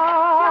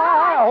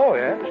oh,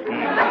 yes.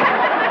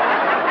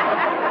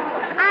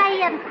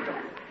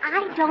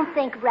 I don't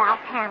think Ralph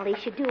Hanley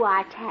should do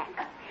our text.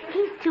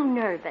 He's too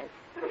nervous.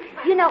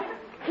 You know,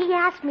 he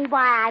asked me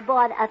why I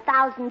bought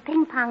 1,000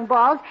 ping pong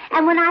balls,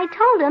 and when I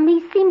told him,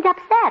 he seemed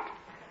upset.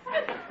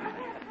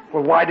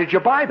 Well, why did you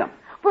buy them?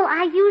 Well,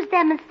 I used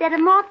them instead of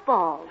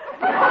mothballs.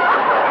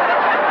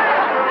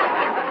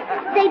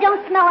 They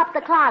don't smell up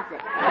the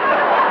closet.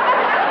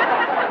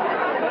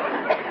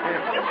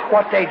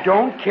 What, they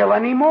don't kill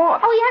any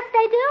moths? Oh, yes,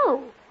 they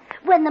do.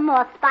 When the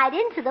moths bite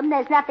into them,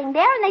 there's nothing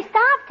there, and they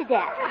starve to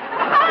death.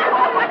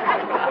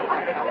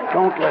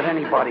 Don't let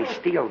anybody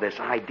steal this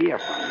idea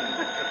from you.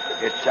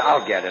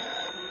 I'll get it.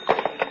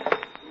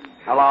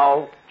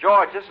 Hello?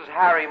 George, this is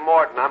Harry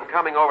Morton. I'm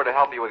coming over to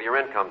help you with your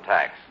income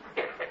tax.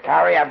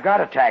 Harry, I've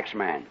got a tax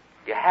man.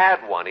 You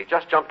had one. He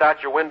just jumped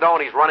out your window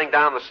and he's running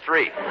down the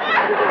street.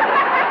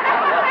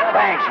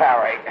 Thanks,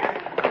 Harry.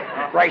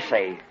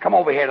 Gracie, come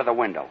over here to the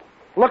window.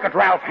 Look at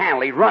Ralph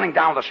Hanley running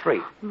down the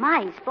street.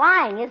 My, he's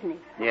flying, isn't he?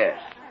 Yes.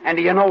 And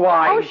do you know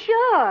why? Oh,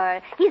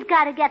 sure. He's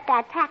got to get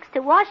that tax to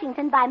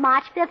Washington by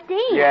March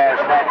 15th. Yes,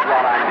 that's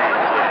what I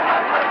meant.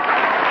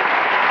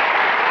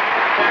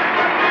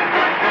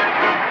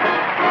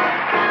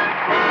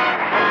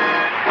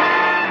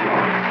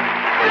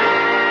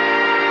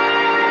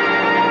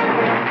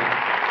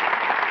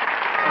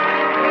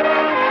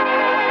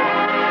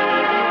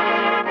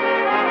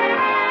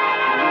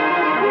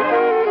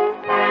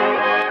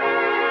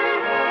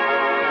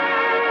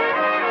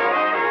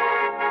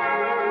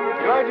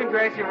 and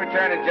Gracie will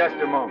return in just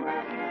a moment.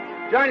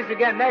 Join us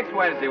again next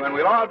Wednesday when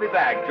we'll all be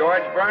back.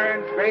 George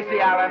Burns, Gracie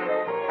Allen,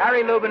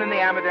 Harry Lubin and the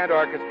Amadent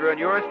Orchestra, and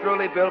yours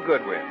truly, Bill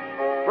Goodwin.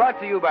 Brought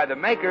to you by the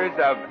makers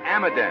of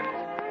Amadent,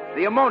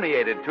 the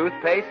ammoniated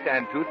toothpaste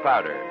and tooth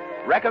powder.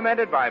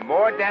 Recommended by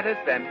more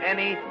dentists than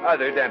any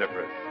other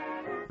dentifrice.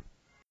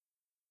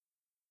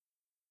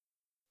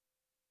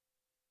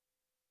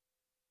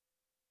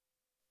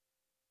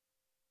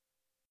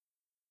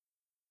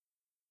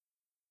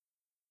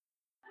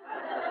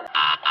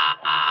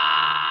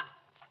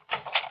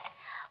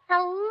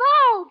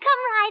 Hello,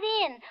 come right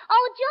in.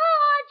 Oh,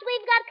 George,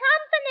 we've got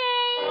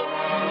company.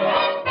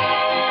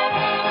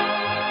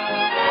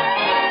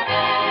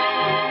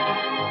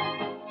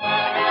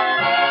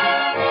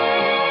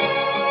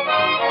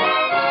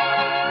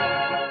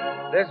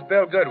 This is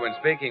Bill Goodwin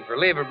speaking for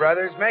Lever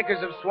Brothers,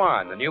 makers of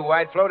Swan, the new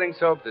white floating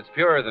soap that's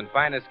purer than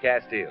finest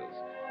Castiles.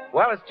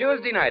 Well, it's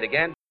Tuesday night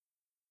again.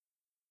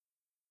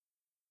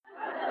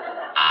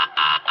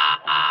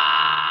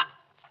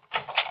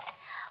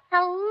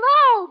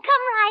 Hello,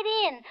 come right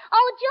in.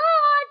 Oh,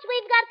 George,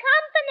 we've got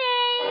company.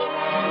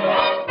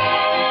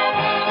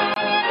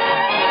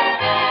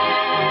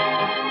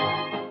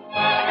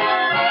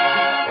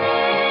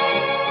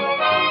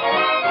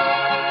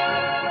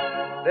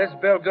 This is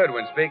Bill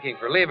Goodwin speaking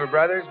for Lever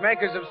Brothers,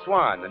 makers of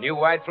Swan, the new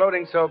white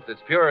floating soap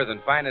that's purer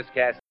than finest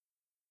Castiles.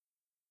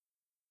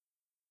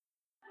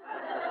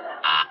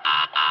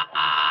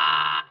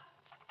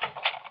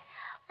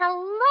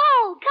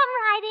 Hello, come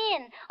right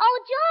in. Oh,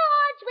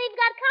 George, we've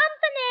got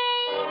company.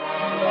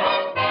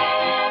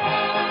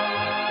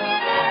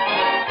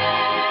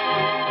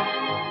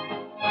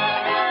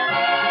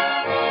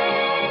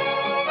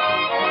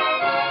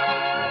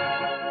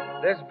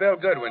 This is Bill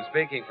Goodwin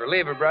speaking for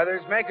Lever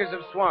Brothers, makers of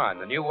Swan,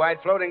 the new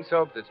white floating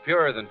soap that's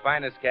purer than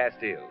finest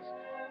Castiles.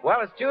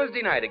 Well, it's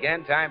Tuesday night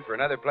again, time for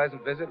another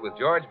pleasant visit with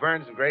George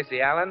Burns and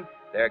Gracie Allen,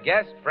 their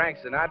guest, Frank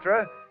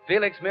Sinatra,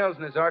 Felix Mills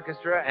and his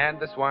orchestra, and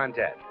the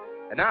Swantet.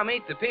 And now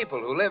meet the people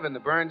who live in the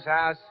Burns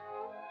house,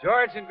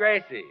 George and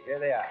Gracie. Here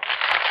they are.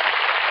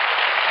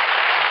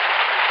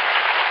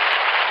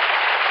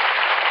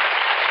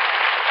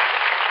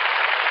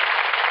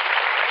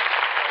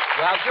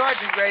 Well, George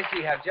and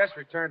Gracie have just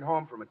returned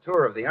home from a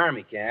tour of the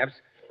Army camps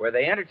where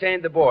they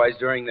entertained the boys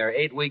during their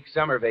 8-week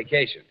summer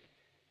vacation.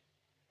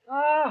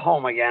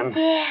 Home again.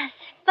 Yes,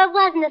 but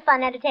wasn't it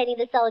fun entertaining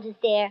the soldiers,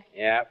 dear?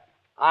 Yeah.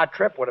 Our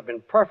trip would have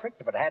been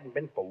perfect if it hadn't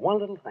been for one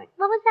little thing.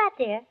 What was that,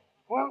 dear?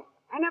 Well,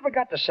 I never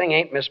got to sing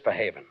Ain't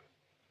Misbehavin'.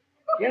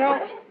 You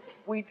know,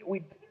 we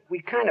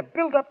kind of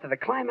build up to the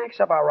climax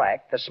of our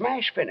act, the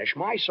smash finish,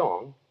 my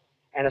song,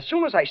 and as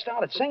soon as I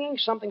started singing,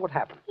 something would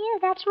happen. Yeah,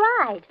 that's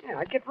right. Yeah,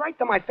 I'd get right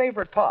to my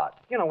favorite part.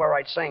 You know, where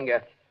I'd sing,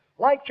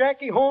 like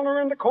Jackie Horner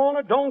in the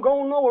corner, don't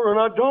go nowhere, and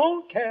I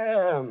don't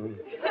care.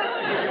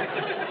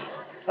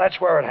 That's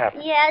where it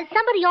happened. Yeah,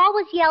 somebody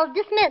always yelled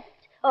dismissed,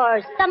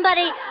 or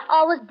somebody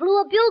always blew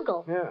a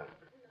bugle. Yeah.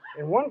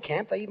 In one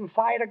camp, they even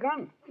fired a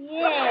gun.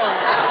 Yeah.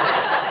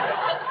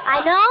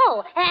 I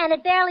know, and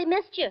it barely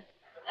missed you.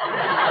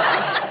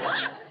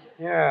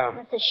 Yeah.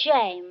 That's a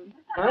shame.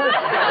 Huh?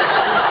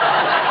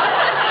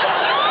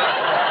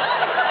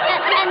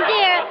 And,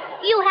 dear,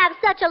 you have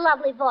such a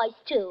lovely voice,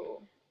 too.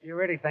 You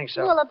really think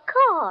so? Well, of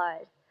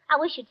course. I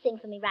wish you'd sing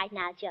for me right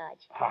now, George.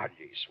 Oh,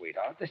 gee,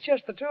 sweetheart. It's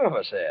just the two of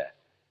us here.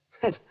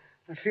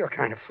 I feel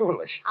kind of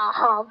foolish.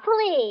 Oh,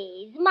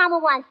 please. Mama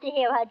wants to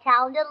hear her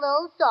talented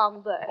little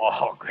songbird.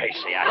 Oh,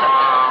 Gracie,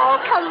 Oh,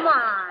 come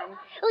on.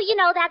 Oh, you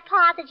know that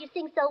part that you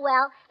sing so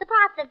well? The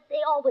part that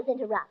they always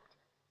interrupt.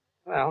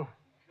 Well,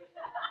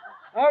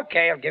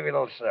 okay, I'll give you a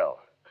little sill.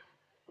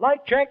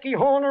 Like Jackie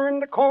Horner in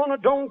the corner,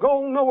 don't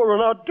go nowhere,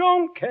 and I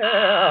don't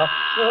care.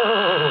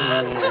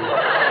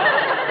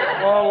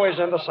 Oh. Always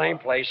in the same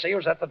place. See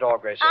who's at the door,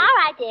 Gracie. All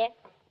right, dear.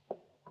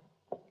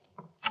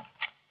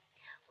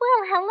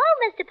 Well, hello,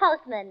 Mr.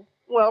 Postman.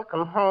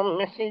 Welcome home,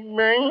 Mrs.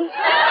 Burns.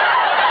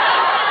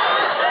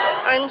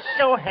 I'm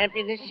so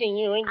happy to see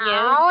you again.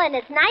 Oh, and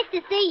it's nice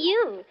to see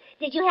you.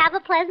 Did you have a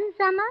pleasant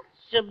summer?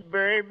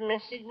 Superb,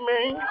 Mrs.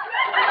 Burns.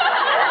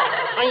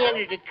 I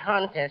entered a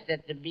contest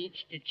at the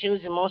beach to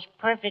choose the most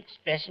perfect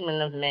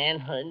specimen of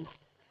manhood.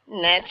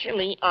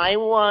 Naturally, I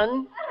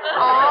won.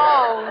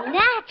 Oh,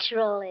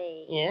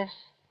 naturally. Yes.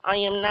 I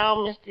am now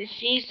Mr.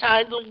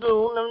 Seaside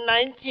Lagoon of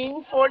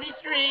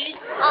 1943.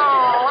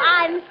 Oh,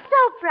 I'm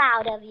so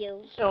proud of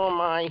you. So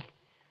am I.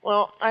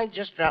 Well, I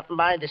just dropped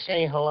by to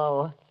say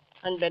hello.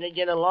 I'd better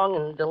get along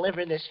and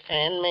deliver this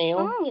fan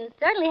mail. You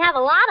certainly have a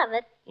lot of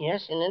it.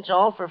 Yes, and it's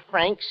all for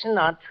Frank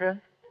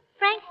Sinatra.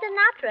 Frank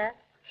Sinatra?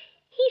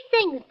 He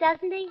sings,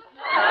 doesn't he?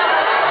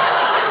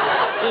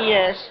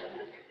 Yes.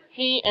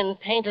 He and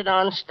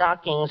painted-on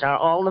stockings are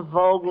all the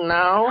vogue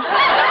now.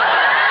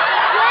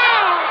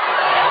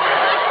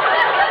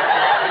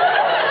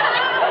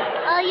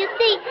 You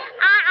see,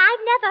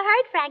 I've never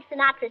heard Frank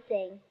Sinatra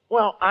sing.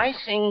 Well, I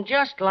sing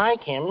just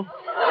like him.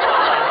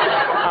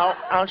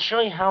 I'll show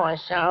you how I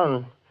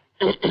sound.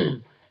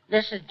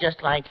 This is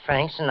just like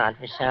Frank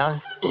Sinatra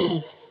sound.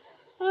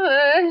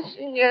 Let's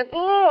get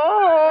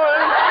on.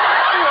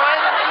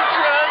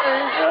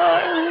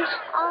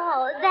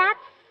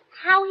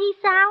 How he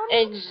sounds?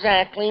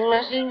 Exactly,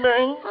 Mrs.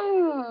 Burns.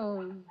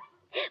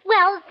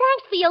 Well,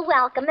 thanks for your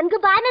welcome, and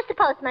goodbye, Mr.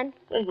 Postman.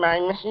 Goodbye,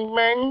 Mrs.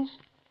 Burns.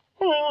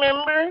 And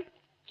remember,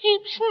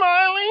 keep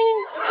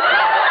smiling.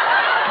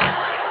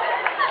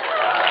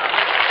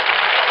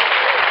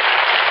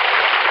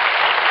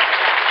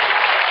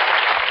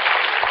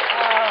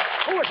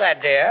 Who was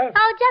that, dear?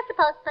 Oh, just the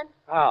postman.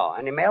 Oh,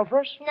 any mail for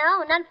us?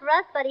 No, none for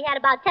us, but he had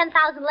about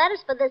 10,000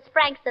 letters for this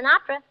Frank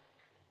Sinatra.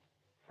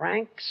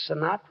 Frank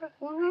Sinatra?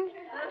 Mm-hmm.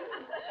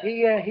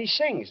 He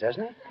sings,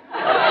 doesn't he?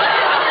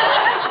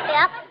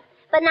 Yep,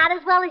 but not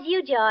as well as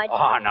you, George.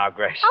 Oh, now,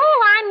 Gracie.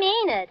 Oh, I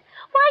mean it.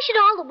 Why should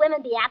all the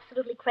women be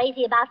absolutely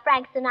crazy about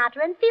Frank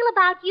Sinatra and feel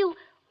about you,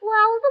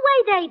 well, the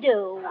way they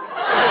do?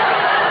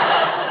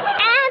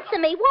 Answer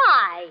me,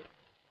 why?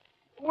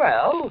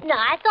 Well, No,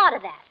 I thought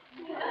of that.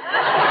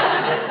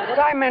 but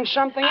I meant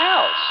something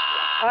else.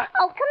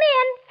 Oh, come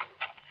in.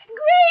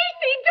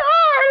 Gracie,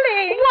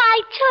 darling! Why,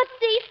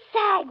 Tootsie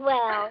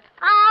Sagwell.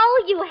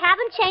 Oh, you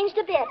haven't changed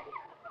a bit.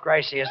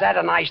 Gracie, is that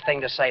a nice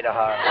thing to say to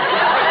her?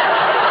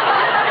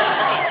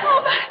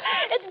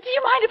 Do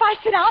you mind if I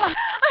sit down?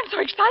 I'm so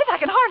excited I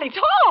can hardly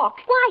talk.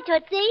 Why,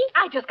 Tootsie?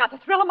 I just got the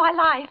thrill of my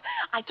life.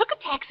 I took a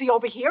taxi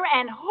over here,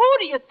 and who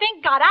do you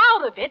think got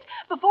out of it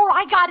before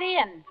I got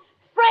in?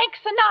 Frank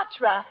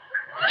Sinatra.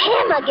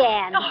 Him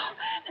again. Oh,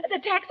 the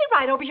taxi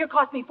ride over here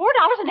cost me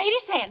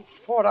 $4.80.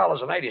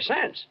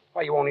 $4.80.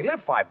 Well, you only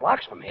live 5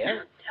 blocks from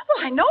here.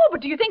 Well, I know,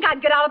 but do you think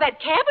I'd get out of that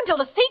cab until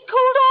the seat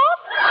cooled off?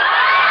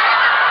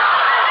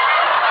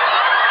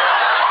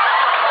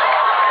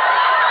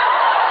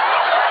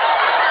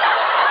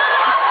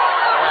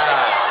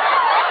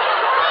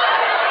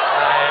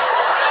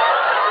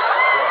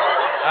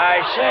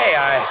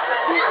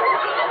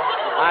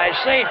 I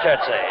see,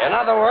 Tootsie. In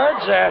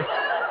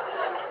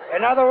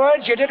other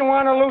words, you didn't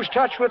want to lose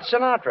touch with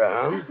Sinatra,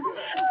 huh? Of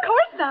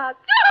course not.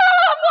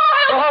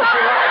 Oh, she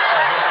likes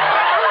it.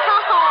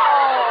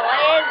 Oh,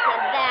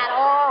 isn't that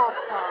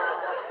awful?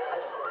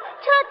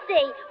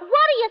 Tootsie,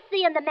 what do you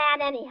see in the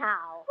man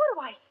anyhow? What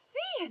do I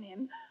see in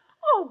him?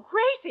 Oh,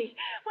 Gracie,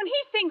 when he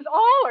sings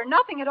all or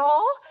nothing at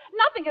all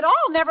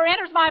never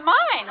enters my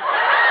mind.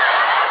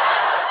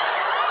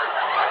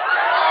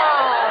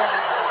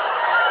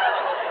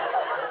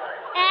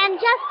 And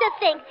just to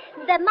think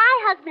that my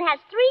husband has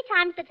 3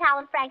 times the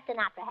talent Frank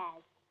Sinatra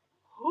has.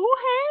 Who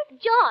has?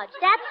 George,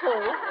 that's who.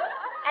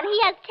 And he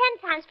has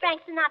 10 times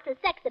Frank Sinatra's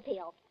sex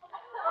appeal.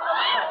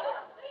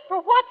 For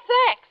what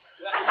sex?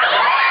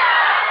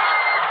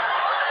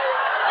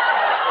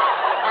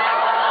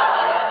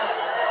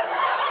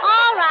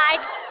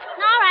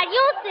 All right,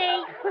 you'll see.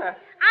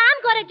 I'm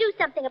going to do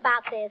something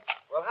about this.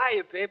 Well,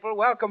 hiya, people.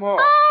 Welcome home.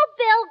 Oh,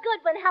 Bill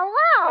Goodwin,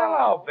 hello.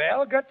 Hello,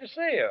 Bill. Good to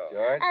see you.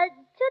 George.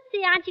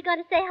 Tootsie, aren't you going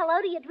to say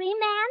hello to your dream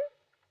man?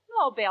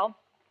 Hello, Bill.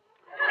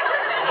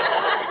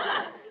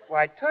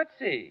 Why,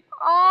 Tootsie.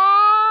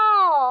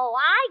 Oh,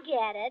 I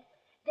get it.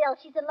 Bill,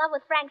 she's in love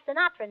with Frank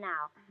Sinatra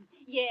now.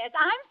 Yes,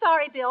 I'm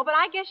sorry, Bill, but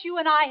I guess you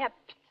and I have...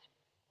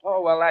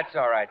 Oh, well, that's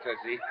all right,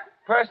 Tootsie.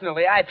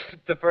 Personally, I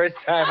the first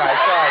time I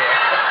saw you.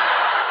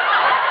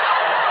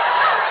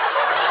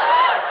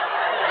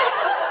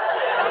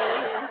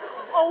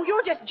 Oh,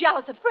 you're just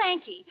jealous of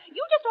Frankie.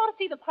 You just ought to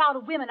see the crowd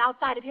of women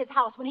outside of his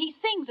house when he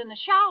sings in the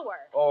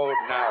shower. Oh,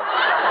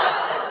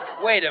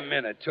 now. Wait a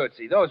minute,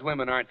 Tootsie. Those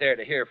women aren't there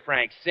to hear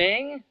Frank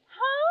sing.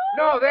 Huh?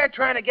 No, they're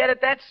trying to get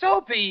at that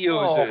soap he uses.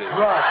 Oh,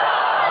 brother.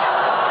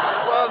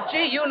 Well,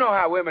 gee, you know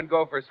how women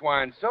go for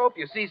Swan soap.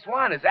 You see,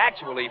 Swan is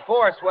actually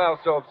 4 swell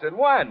soaps in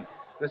one.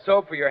 The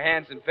soap for your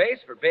hands and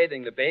face for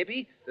bathing the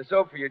baby, the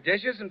soap for your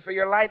dishes, and for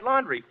your light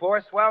laundry.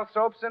 4 swell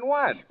soaps in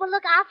one. Well,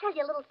 look, I'll tell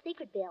you a little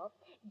secret, Bill.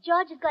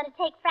 George is going to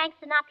take Frank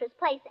Sinatra's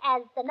place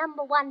as the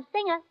 #1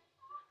 singer.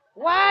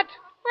 What?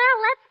 Well,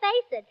 let's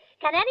face it.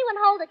 Can anyone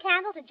hold a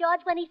candle to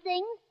George when he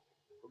sings?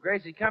 Well,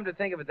 Gracie, come to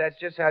think of it, that's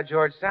just how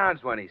George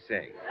sounds when he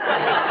sings.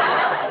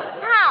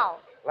 How?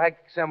 Like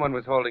someone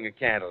was holding a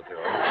candle to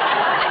him.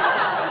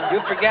 You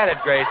forget it,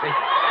 Gracie.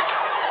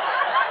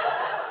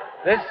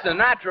 This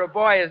Sinatra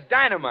boy is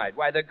dynamite.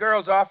 Why, the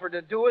girls offer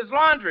to do his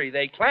laundry.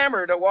 They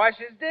clamor to wash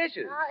his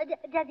dishes.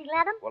 Does he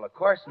let him? Well, of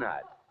course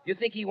not. You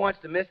think he wants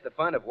to miss the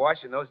fun of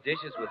washing those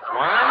dishes with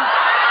Swan?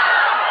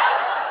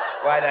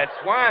 Why, that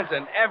Swan's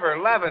an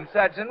ever-loving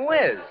suds and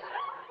whiz.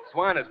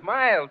 Swan is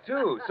mild,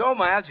 too. So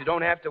mild you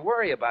don't have to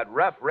worry about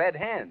rough red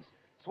hands.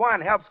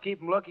 Swan helps keep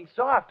them looking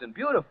soft and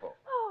beautiful.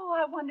 Oh,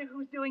 I wonder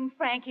who's doing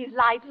Frankie's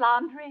light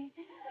laundry.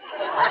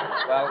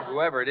 Well,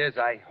 whoever it is,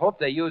 I hope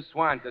they use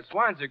Swan, because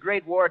Swan's a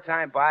great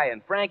wartime buy,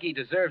 and Frankie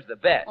deserves the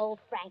best. Oh,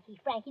 Frankie,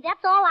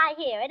 that's all I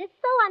hear. And it's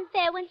so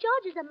unfair when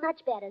George is a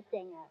much better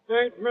singer.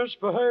 Ain't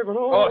misbehaving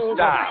all Oh,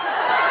 stop.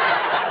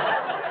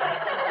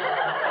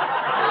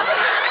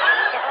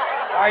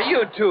 Are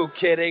you two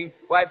kidding?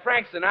 Why,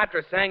 Frank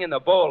Sinatra sang in the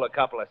bowl a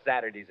couple of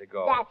Saturdays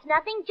ago. That's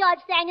nothing. George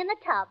sang in the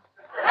tub.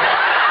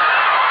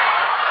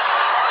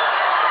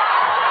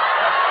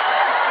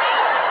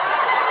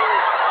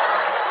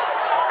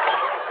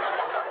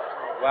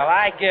 Well,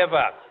 I give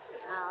up.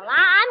 Oh,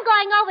 I'm I'm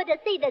going over to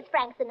see this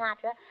Frank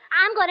Sinatra.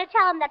 I'm going to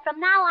tell him that from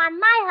now on,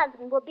 my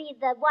husband will be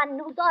the one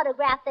whose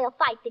autograph they'll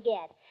fight to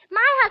get.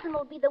 My husband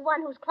will be the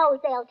one whose clothes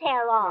they'll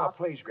tear off. Oh,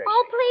 please, Gracie.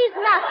 Oh, please,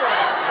 nothing.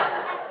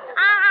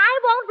 I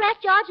won't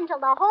rest, George, until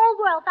the whole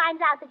world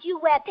finds out that you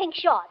wear pink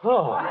shorts.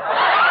 Oh.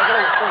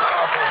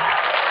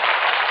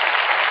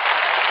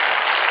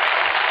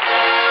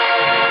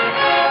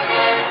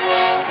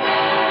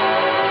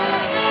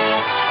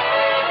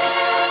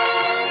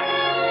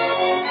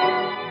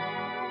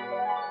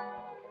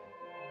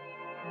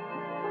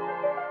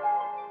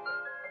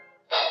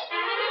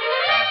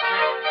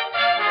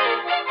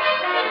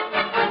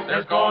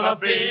 There's gonna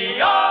be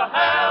a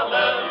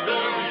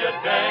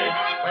hallelujah day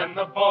when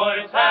the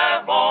boys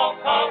have all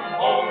come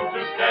home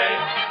to stay,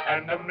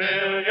 and a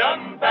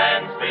million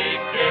bands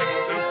begin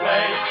to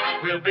play.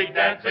 We'll be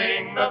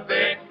dancing the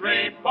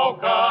victory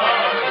polka,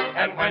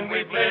 and when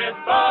we've lit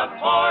the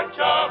torch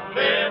of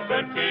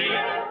liberty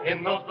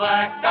in those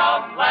blacked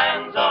out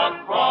lands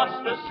across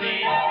the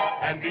sea,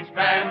 and each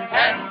man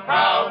can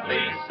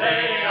proudly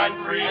say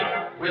I'm free,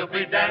 we'll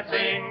be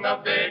dancing the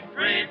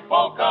victory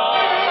polka,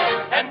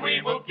 and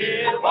we will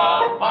give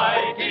a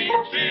mighty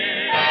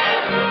cheer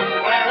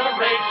when a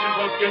nation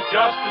will get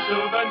just a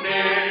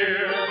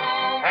souvenir,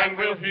 and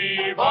we'll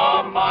heave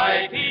a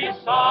mighty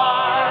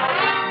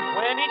sigh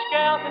when each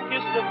gal can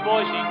kiss the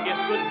boy she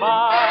kissed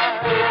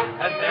goodbye,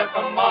 and they'll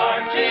come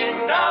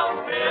marching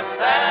down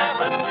Fifth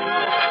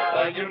Avenue,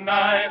 the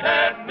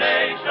United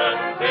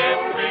Nations in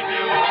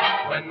review.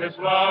 When this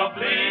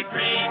lovely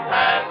dream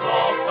has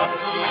all come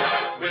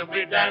true, we'll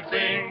be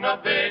dancing the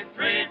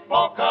victory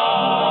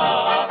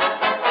polka.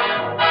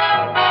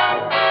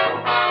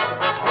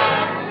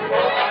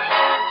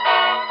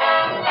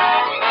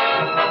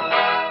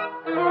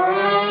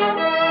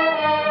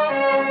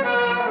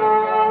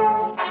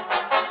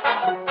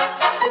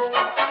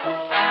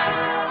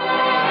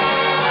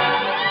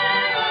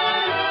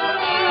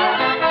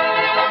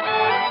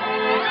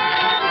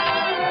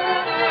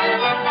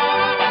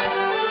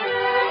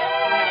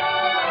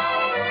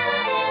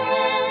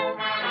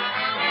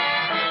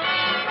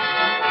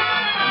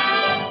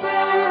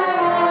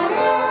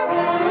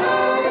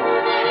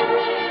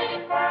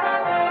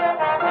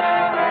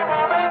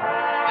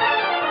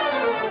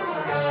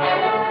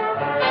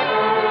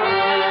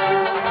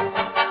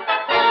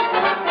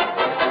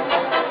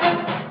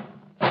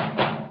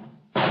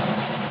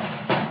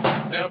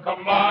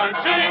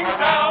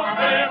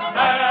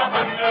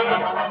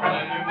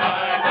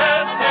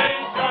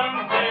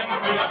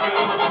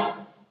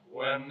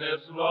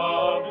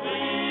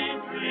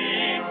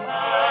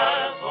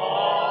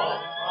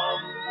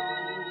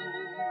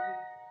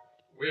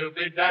 We'll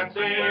be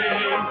dancing,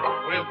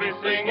 we'll be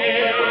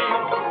singing,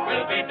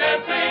 we'll be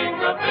dancing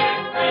the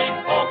victory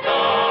polka.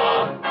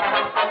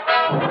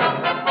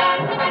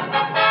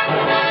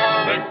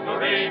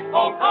 Victory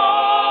polka.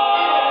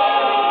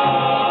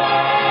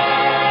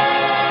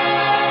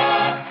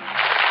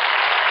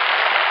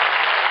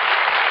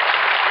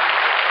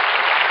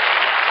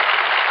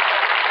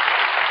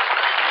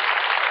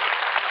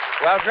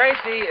 Well,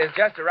 Gracie is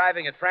just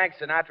arriving at Frank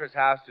Sinatra's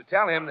house to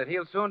tell him that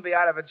he'll soon be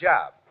out of a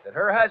job, that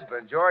her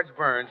husband, George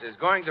Burns, is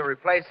going to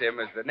replace him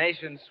as the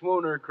nation's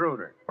swooner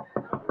crooner.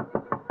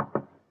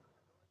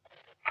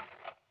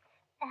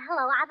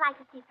 Hello, I'd like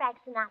to see Frank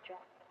Sinatra.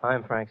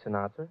 I'm Frank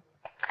Sinatra.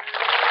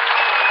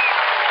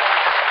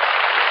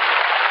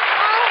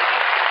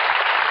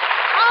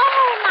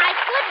 Oh, my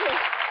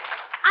goodness.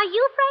 Are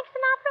you Frank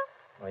Sinatra?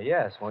 Well,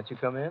 yes. Won't you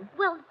come in?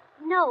 Well,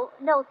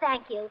 no,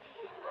 thank you.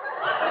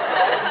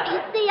 You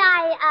see,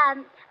 I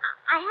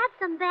had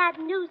some bad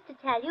news to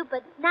tell you,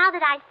 but now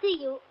that I see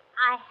you,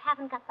 I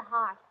haven't got the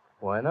heart.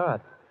 Why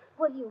not?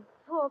 Well, you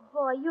poor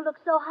boy, you look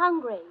so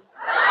hungry.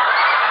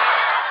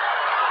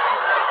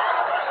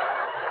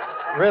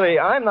 Really,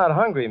 I'm not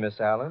hungry, Miss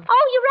Allen.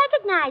 Oh, you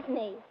recognize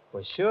me.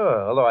 Well,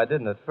 sure, although I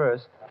didn't at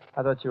first.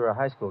 I thought you were a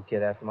high school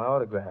kid after my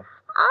autograph.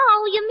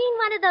 Oh, you mean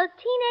one of those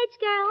teenage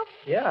girls?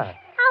 Yeah.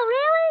 Oh,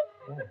 really?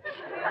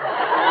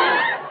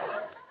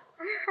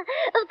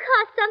 Of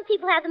course, some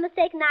people have the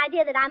mistaken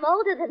idea that I'm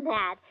older than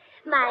that.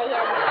 My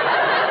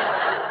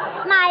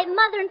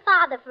mother and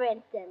father, for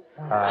instance.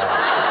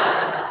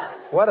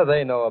 What do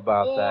they know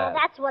about Yeah, that?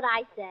 that's what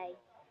I say.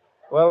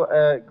 Well,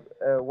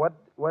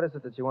 what is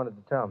it that you wanted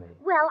to tell me?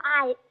 Well,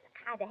 I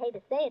kind of hate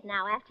to say it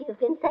now after you've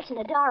been such an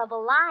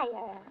adorable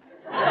liar.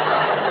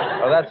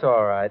 Oh, that's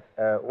all right.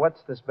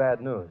 What's this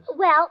bad news?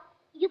 Well,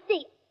 you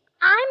see,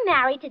 I'm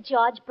married to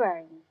George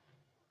Burns.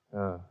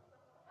 Oh.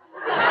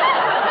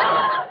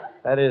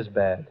 That is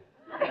bad.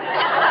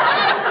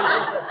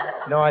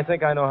 No, I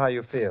think I know how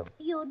you feel.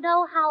 You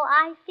know how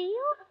I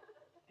feel?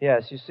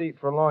 Yes, you see,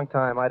 for a long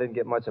time, I didn't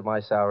get much of my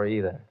salary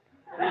either.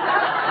 Oh,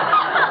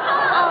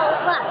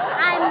 but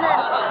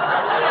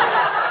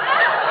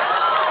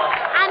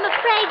I'm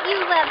afraid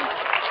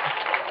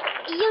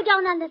you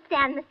don't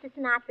understand, Mr.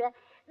 Sinatra.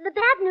 The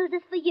bad news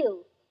is for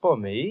you. For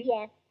me?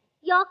 Yes.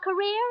 Your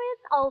career is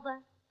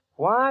over.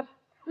 What?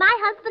 My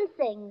husband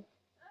sings.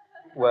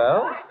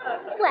 Well?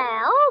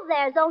 Well,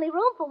 there's only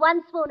room for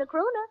one swooner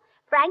crooner.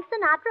 Frank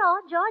Sinatra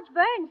or George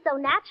Burns, so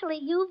naturally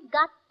you've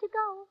got to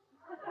go.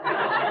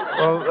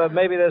 Well,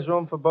 maybe there's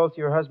room for both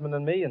your husband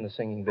and me in the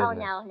singing business.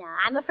 Oh, no.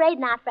 I'm afraid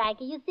not,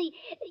 Frankie. You see,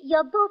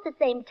 you're both the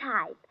same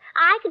type.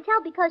 I can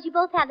tell because you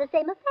both have the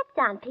same effect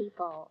on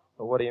people.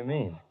 Well, what do you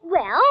mean?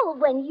 Well,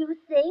 when you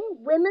sing,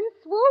 women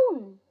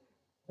swoon.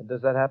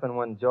 Does that happen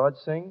when George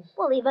sings?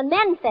 Well, even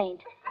men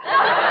faint.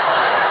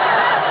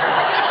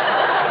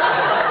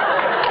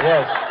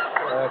 Yes.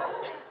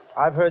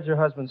 I've heard your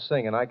husband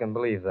sing, and I can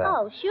believe that.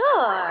 Oh,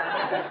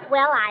 sure.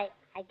 Well, I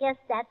guess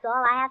that's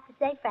all I have to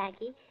say,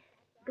 Frankie.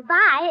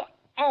 Goodbye.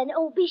 And,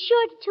 be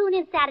sure to tune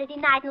in Saturday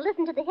night and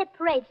listen to the hit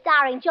parade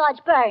starring George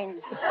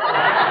Burns.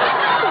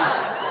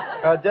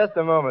 Just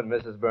a moment,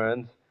 Mrs.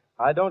 Burns.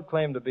 I don't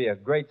claim to be a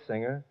great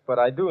singer, but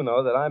I do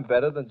know that I'm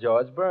better than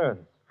George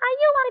Burns. Are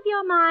you out of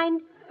your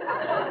mind?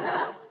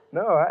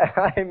 No,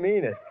 I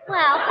mean it.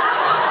 Well,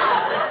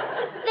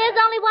 there's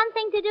only one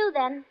thing to do,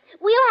 then.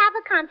 We'll have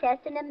a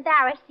contest and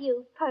embarrass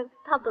you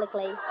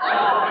publicly.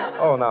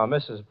 Oh, now,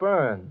 Mrs.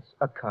 Burns,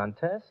 a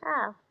contest?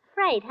 Oh,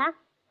 afraid, huh?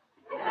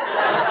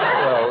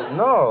 Well,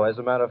 no. As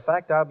a matter of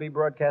fact, I'll be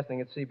broadcasting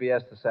at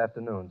CBS this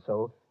afternoon,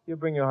 so you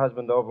bring your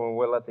husband over and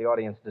we'll let the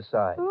audience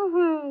decide.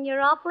 Mm-hmm.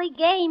 You're awfully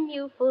game,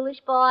 you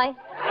foolish boy.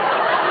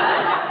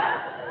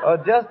 Oh,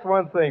 just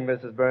one thing,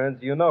 Mrs.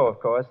 Burns. You know, of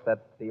course, that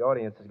the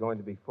audience is going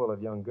to be full of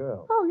young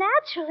girls. Oh,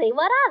 naturally.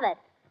 What of it?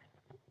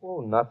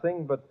 Oh,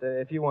 nothing, but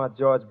if you want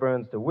George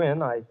Burns to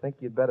win, I think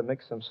you'd better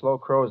mix some slow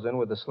crows in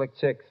with the slick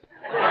chicks.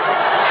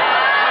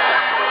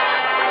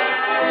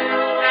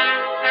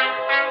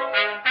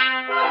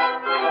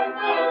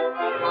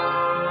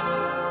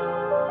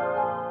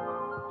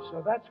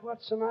 So that's what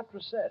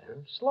Sinatra said, huh?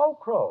 Slow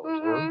crows,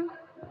 Mm-hmm.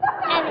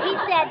 And he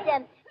said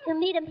to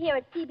meet him here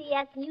at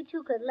CBS, and you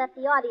two could let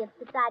the audience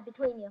decide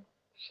between you.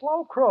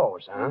 Slow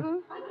crows, huh?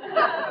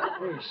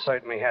 Mm-hmm. He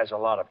certainly has a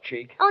lot of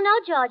cheek. Oh, no,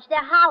 George,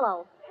 they're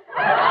hollow.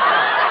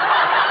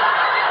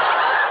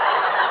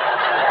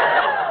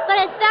 But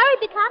it's very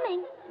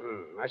becoming.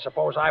 I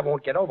suppose I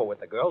won't get over with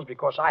the girls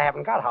because I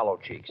haven't got hollow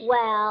cheeks.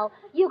 Well,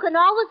 you can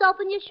always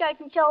open your shirt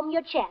and show them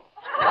your chest.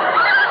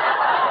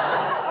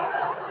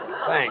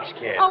 Thanks,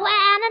 kid. Oh,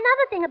 and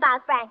another thing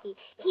about Frankie.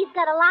 He's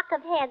got a lock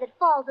of hair that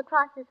falls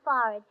across his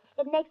forehead.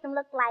 It makes him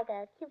look like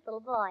a cute little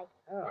boy.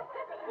 Oh.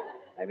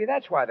 Maybe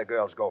that's why the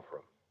girls go for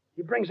him.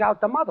 He brings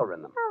out the mother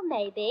in them. Oh,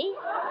 maybe.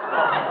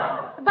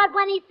 But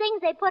when he sings,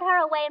 they put her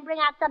away and bring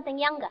out something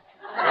younger.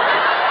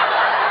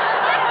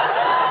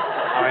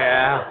 Oh,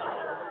 yeah?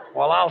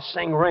 Well, I'll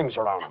sing rings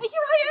around him. Here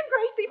I am,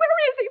 Gracie. Where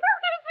is he?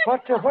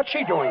 What's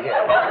she doing here?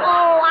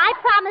 Oh, I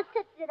promised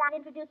Tootsie that I'd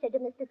introduce her to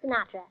Mr.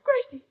 Sinatra.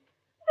 Gracie,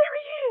 there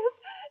he is,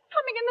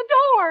 coming in the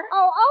door.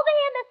 Oh, over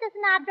here, Mr.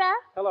 Sinatra.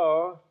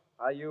 Hello.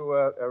 Are you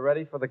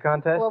ready for the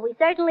contest? Well, we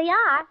certainly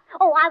are.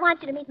 Oh, I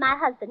want you to meet my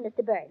husband,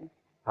 Mr. Burns.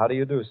 How do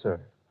you do,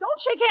 sir? Don't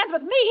shake hands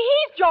with me.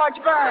 He's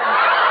George Burns.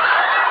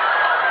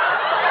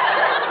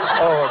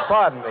 Oh,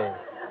 pardon me.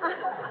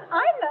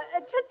 I'm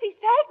Tootsie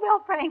Stagwell,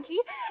 Frankie,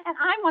 and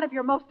I'm one of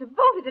your most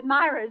devoted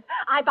admirers.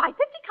 I buy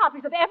 50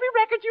 copies of every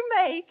record you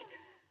make.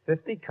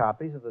 50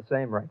 copies of the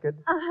same record?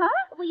 Uh-huh.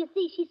 Well, you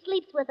see, she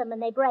sleeps with them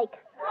and they break.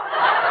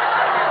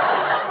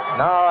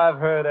 Now I've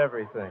heard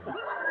everything. Frankie,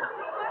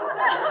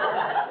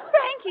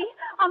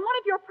 on one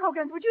of your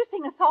programs, would you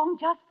sing a song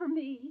just for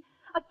me?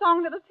 A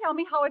song that'll tell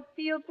me how it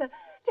feels to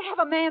have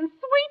a man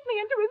sweep me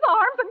into his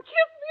arms and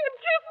kiss me and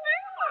kiss me.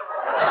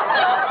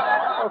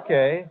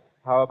 Okay.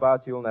 How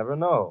about You'll Never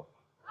Know?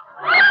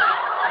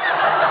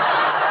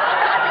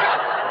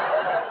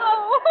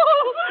 Oh,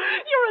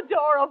 you're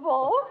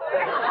adorable.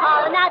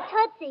 Oh, now,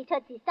 Tootsie,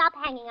 stop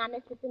hanging on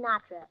Mr.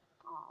 Sinatra.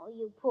 Oh,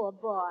 you poor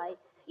boy.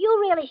 You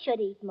really should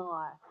eat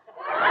more.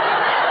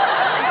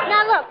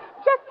 Now, look,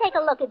 just take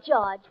a look at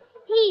George.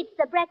 He eats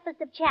the breakfast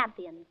of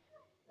champions.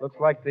 Looks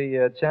like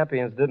the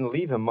champions didn't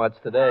leave him much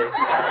today.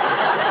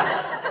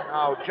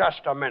 Now,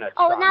 just a minute,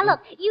 Oh, son. now, look,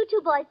 you two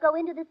boys go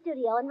into the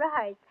studio and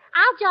rehearse.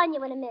 I'll join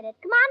you in a minute.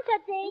 Come on,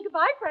 Tootsie.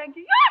 Goodbye,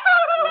 Frankie.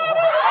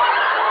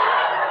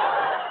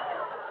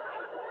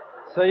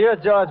 So you're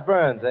George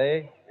Burns,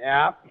 eh?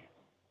 Yeah.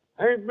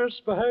 Ain't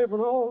misbehaving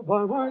all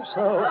by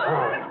myself.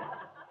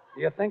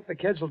 Do you think the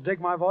kids will dig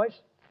my voice?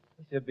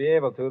 You should be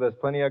able to. There's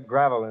plenty of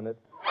gravel in it.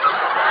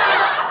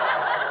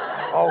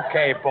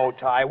 Okay,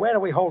 Bowtie. Where do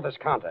we hold this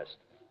contest?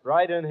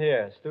 Right in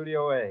here,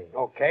 Studio A.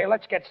 Okay,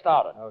 let's get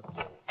started.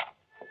 Okay.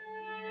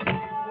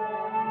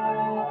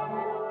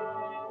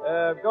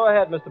 Go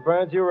ahead, Mr.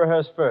 Burns. You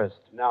rehearse first.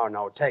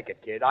 No, take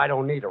it, kid. I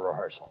don't need a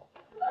rehearsal.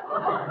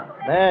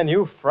 Man,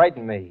 you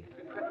frighten me.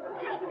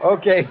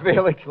 Okay,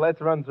 Felix, let's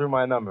run through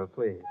my number,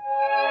 please.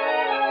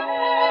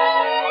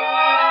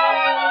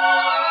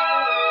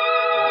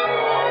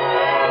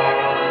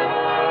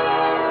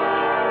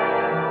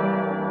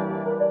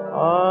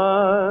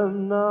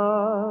 I'm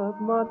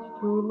not much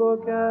to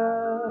look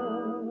at,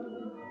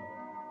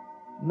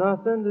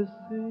 nothing to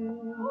see.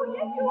 Oh,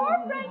 yes, you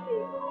are,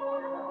 Frankie.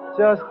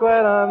 Just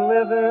glad I'm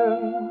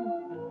living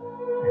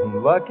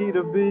and lucky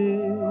to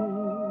be.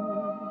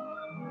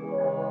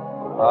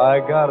 I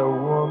got a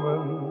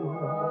woman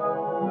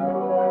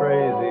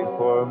crazy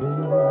for me.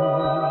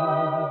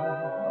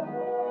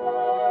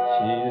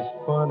 She's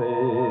funny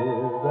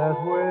that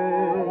way.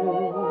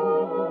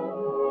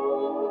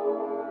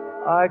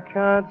 I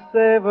can't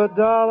save $1,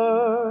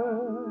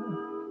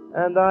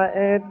 and I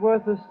ain't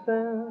worth a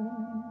cent.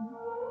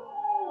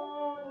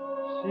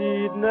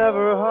 She'd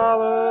never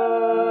holler,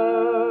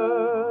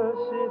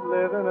 she'd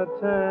live in a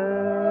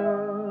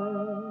tent.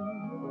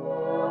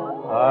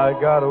 I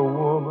got a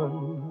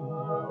woman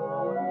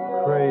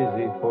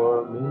crazy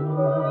for me.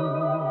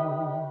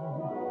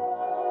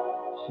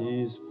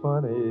 She's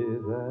funny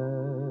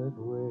that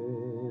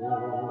way.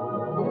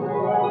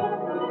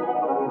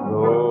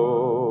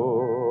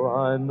 Though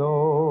I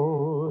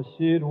know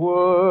she'd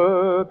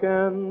work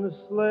and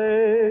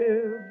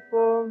slave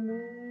for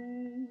me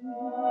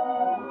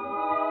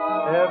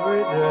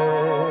every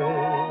day,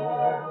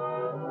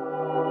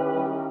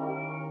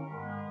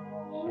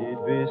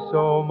 she'd be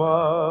so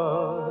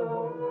much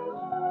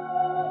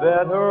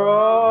better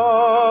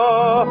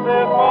off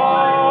if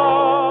I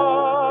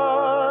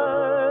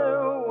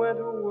went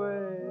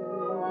away.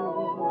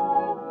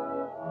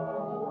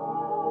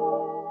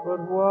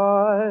 But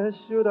why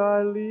should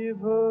I leave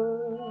her?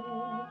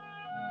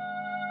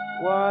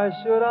 Why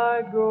should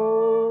I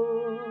go?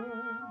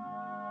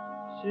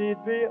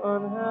 She'd be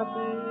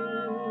unhappy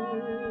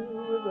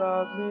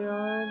without me,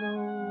 I know.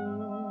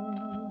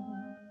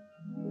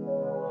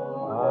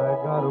 I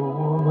got a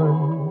woman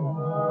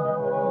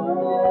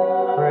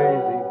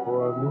crazy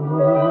for me.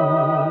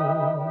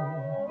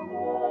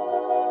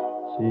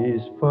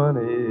 She's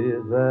funny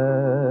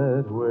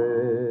that way.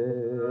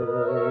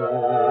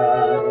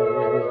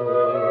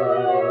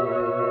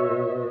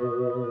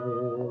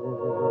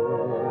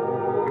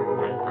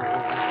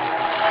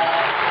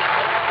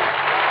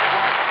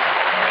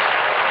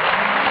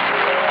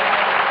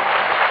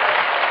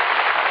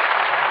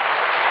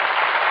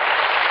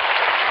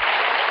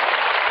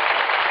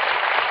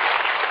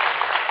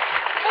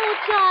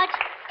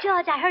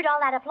 George, I heard all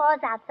that applause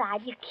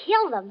outside. You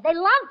killed them. They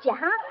loved you,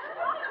 huh?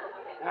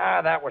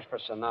 Ah, that was for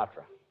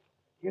Sinatra.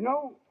 You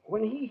know,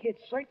 when he hits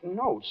certain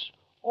notes,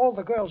 all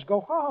the girls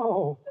go,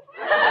 oh.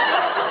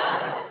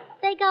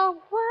 They go,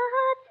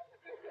 what?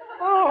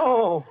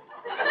 Oh.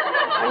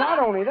 And not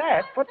only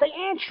that, but they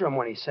answer him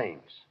when he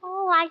sings.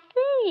 Oh, I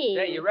see.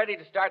 Say, you ready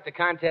to start the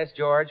contest,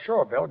 George?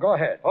 Sure, Bill. Go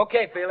ahead.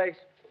 Okay, Felix.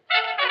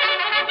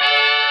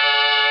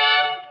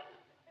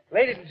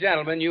 Ladies and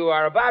gentlemen, you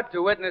are about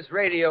to witness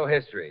radio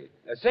history.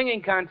 A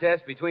singing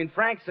contest between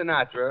Frank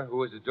Sinatra,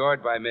 who is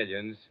adored by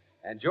millions,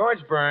 and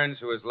George Burns,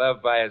 who is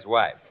loved by his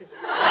wife.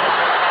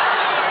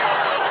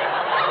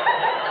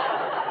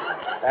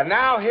 And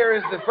now here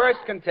is the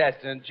first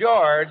contestant,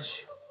 George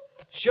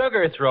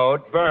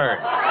Sugarthroat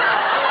Burns.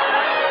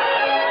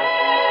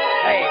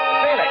 Hey,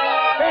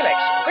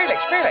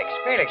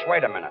 Felix,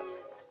 wait a minute.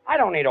 I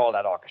don't need all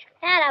that orchestra.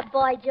 Atta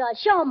boy, George.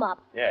 Show 'em up.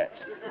 Yeah.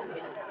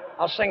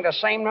 I'll sing the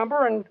same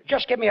number and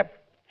just give me a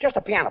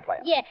piano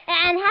player. Yeah,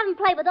 and have him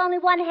play with only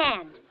one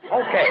hand.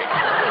 Okay.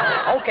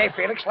 Okay,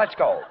 Felix, let's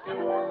go.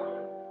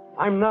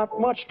 I'm not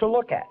much to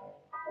look at.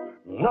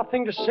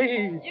 Nothing to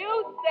see.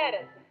 You said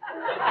it.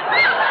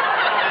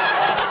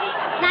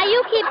 Now,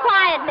 you keep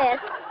quiet, miss.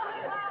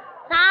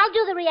 Now, I'll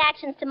do the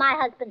reactions to my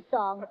husband's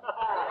song.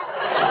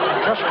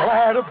 Just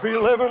glad to be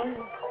living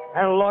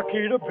and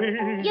lucky to be.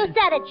 You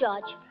said it,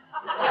 George.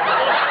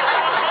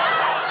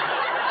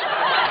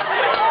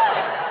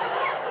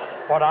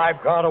 But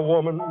I've got a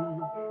woman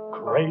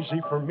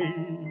crazy for me.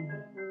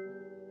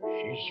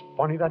 She's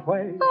funny that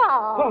way.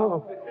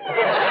 Oh.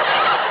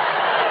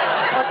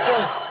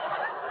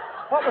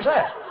 What was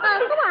that?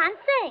 Oh, come on,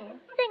 sing.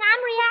 Sing,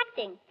 I'm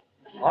reacting.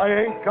 I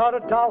ain't got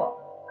 $1.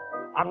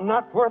 I'm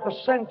not worth a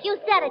cent. You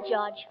said it,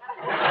 George.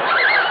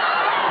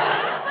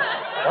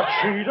 But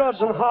she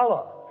doesn't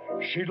holler.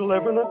 She'd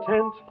live in a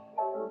tent.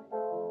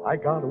 I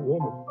got a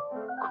woman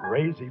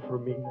crazy for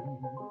me.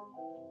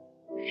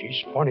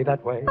 She's funny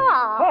that way.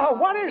 Oh,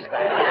 what is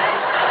that?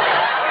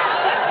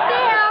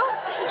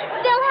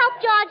 Bill, help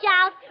George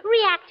out.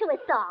 React to his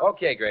song.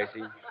 Okay,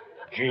 Gracie.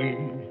 Gee,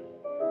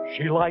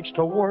 she likes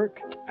to work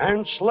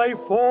and slave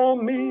for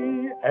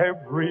me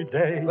every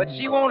day. But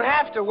she won't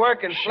have to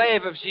work and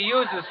slave if she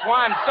uses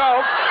Swan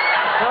soap.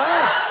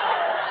 Huh?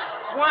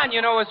 Swan,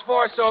 you know, is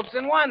 4 soaps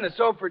in one. The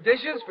soap for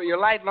dishes, for your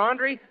light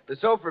laundry, the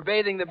soap for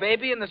bathing the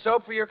baby, and the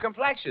soap for your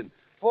complexion.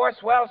 4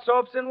 swell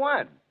soaps in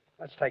one.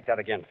 Let's take that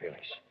again,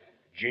 Felix.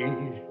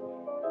 Gee,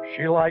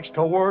 she likes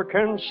to work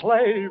and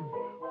slave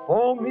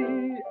for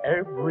me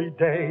every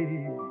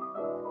day.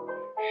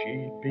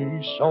 She'd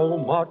be so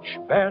much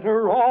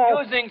better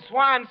off. Using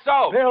Swan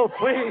soap. Bill,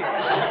 please.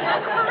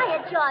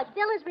 Quiet, George.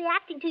 Bill is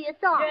reacting to your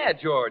song. Yeah,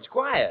 George,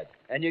 quiet.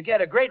 And you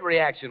get a great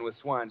reaction with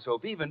Swan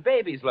soap. Even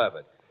babies love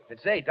it. And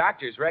say,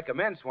 doctors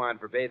recommend Swan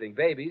for bathing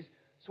babies.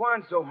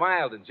 Swan's so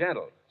mild and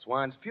gentle.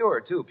 Swan's pure,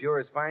 too. Pure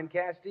as fine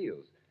cast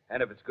eels.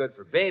 And if it's good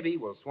for baby,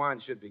 well, Swan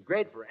should be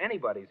great for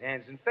anybody's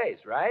hands and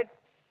face, right?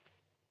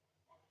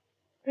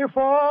 If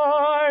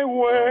I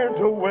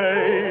went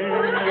away,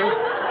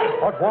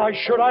 but why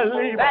should I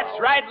leave? That's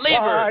right,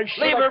 Lever.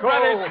 Lever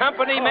Brothers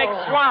Company makes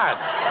Swan.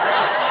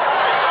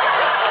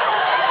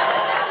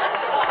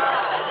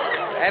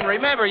 And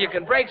remember, you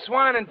can break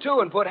Swan in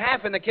two and put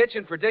half in the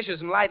kitchen for dishes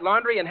and light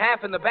laundry and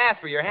half in the bath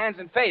for your hands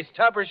and face,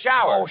 tub or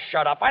shower. Oh,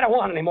 shut up. I don't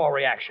want any more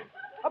reaction.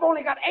 I've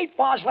only got 8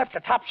 bars left to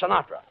top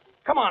Sinatra.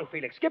 Come on,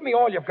 Felix. Give me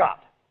all you've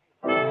got.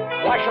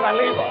 Why should I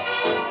leave her?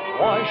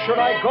 Why should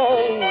I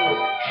go?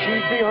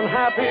 She'd be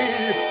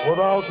unhappy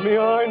without me,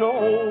 I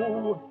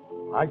know.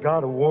 I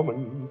got a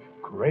woman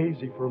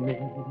crazy for me.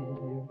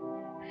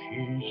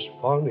 She's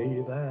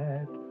funny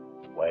that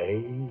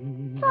way.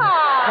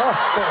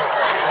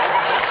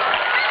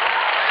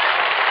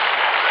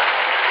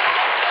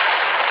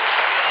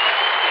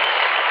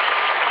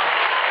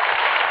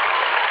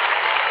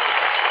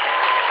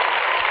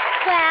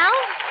 Well,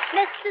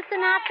 Mr.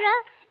 Sinatra,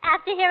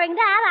 after hearing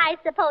that, I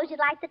suppose you'd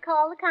like to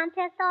call the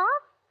contest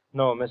off?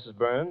 No, Mrs.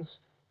 Burns.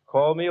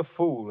 Call me a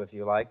fool if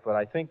you like, but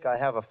I think I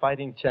have a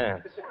fighting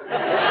chance. Well,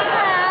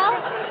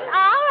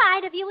 all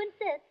right, if you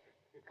insist.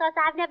 Because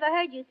I've never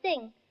heard you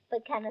sing.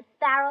 But can a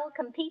sparrow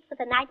compete with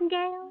a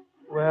nightingale?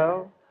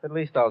 Well, at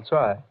least I'll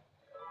try.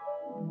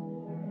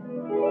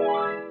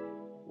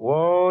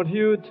 Won't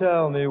you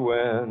tell me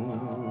when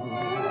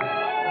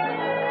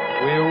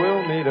we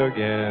will meet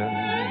again?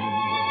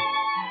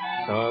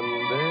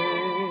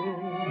 Sunday,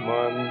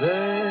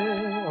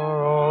 Monday,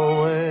 or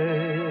always?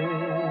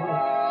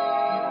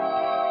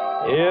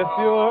 If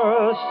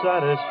you're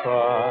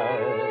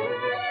satisfied,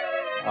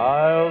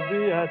 I'll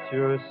be at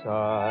your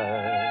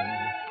side.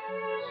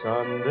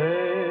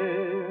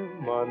 Sunday,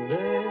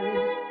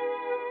 Monday,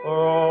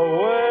 or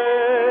always.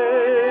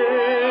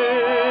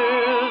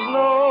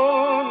 No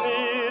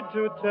need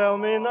to tell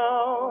me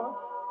now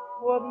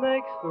what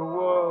makes the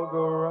world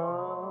go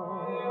round.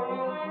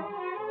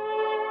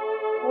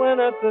 When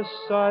at the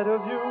sight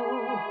of you,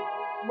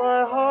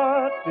 my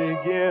heart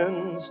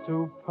begins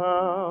to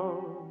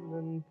pound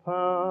and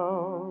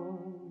pound.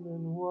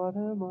 And what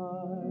am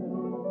I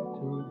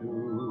to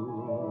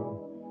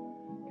do?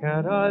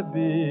 Can't I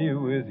be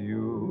with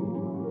you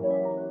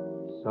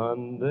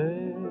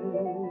Sunday,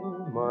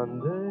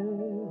 Monday,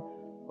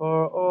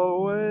 or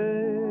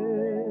always?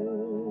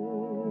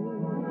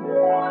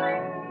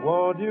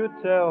 Won't you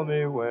tell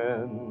me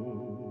when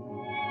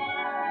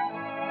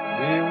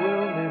we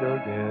will meet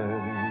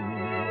again?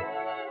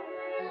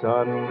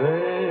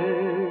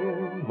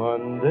 Sunday,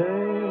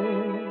 Monday,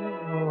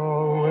 or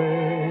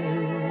always?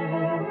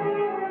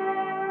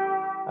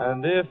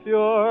 And if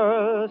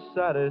you're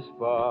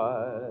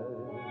satisfied,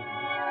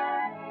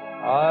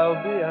 I'll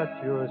be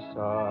at your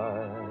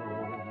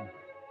side.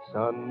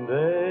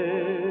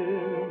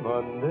 Sunday,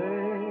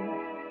 Monday,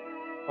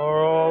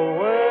 or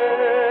always.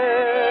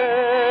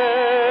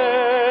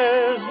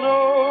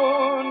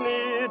 No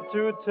need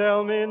to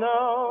tell me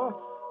now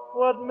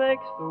what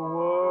makes the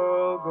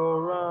world go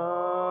round.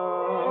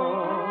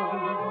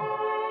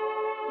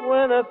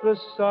 When at the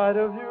sight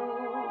of you,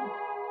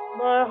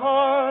 my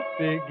heart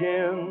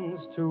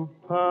begins to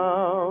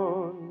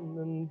pound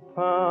and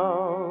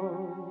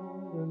pound.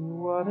 And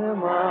what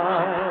am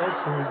I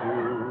to do?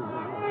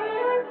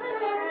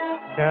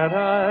 Can't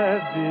I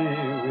be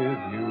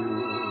with you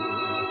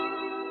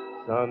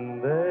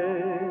Sunday,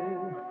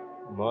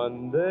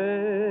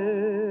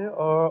 Monday,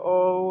 or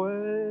always?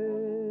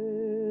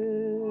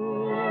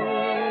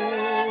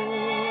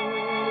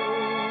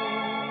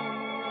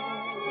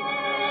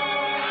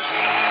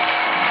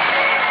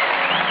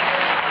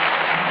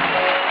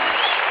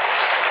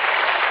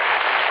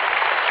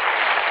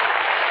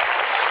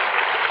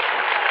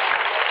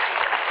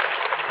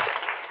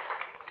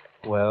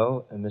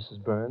 Well,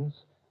 Mrs. Burns,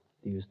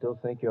 do you still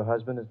think your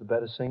husband is the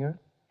better singer?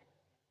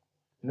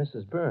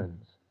 Mrs.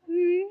 Burns.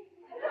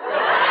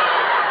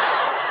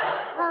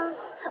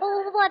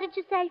 What did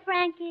you say,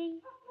 Frankie?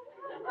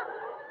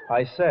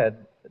 I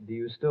said, do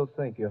you still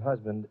think your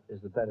husband is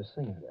the better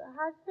singer? Your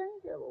husband?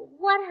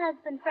 What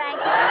husband,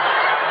 Frankie?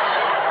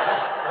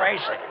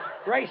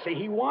 Gracie,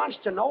 he wants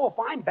to know if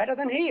I'm better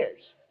than he is.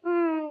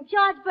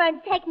 George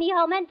Burns, take me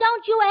home, and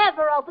don't you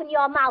ever open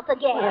your mouth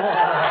again.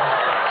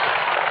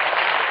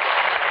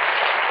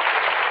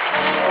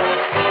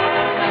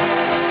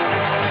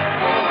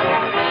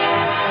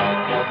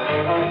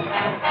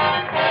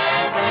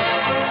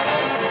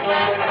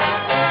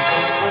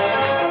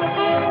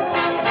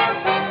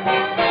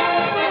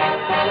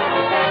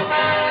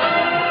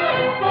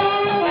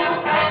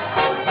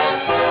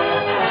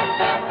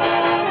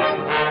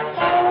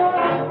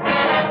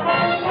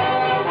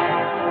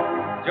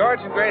 George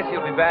and Gracie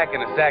will be back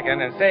in a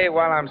second. And say,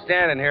 while I'm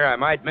standing here, I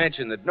might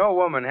mention that no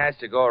woman has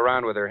to go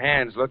around with her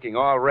hands looking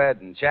all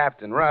red and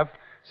chapped and rough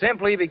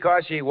simply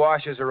because she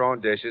washes her own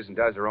dishes and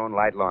does her own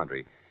light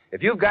laundry.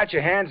 If you've got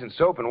your hands in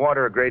soap and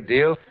water a great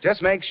deal,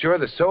 just make sure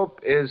the soap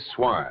is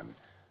Swan.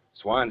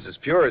 Swan's as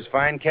pure as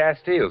fine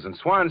cast steels, and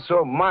Swan's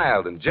so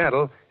mild and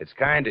gentle, it's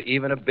kind to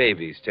even a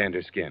baby's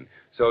tender skin.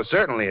 So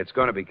certainly it's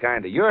going to be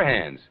kind to your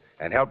hands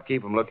and help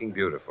keep them looking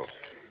beautiful.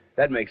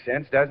 That makes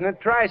sense, doesn't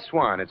it? Try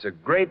Swan. It's a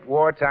great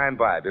wartime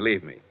buy,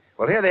 believe me.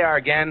 Well, here they are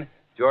again,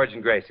 George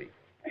and Gracie.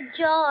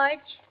 George,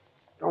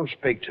 Don't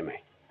speak to me.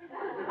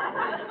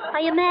 are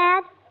you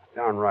mad?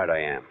 Darn right I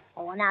am.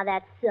 Oh, now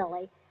that's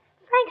silly.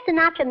 Frank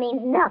Sinatra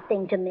means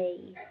nothing to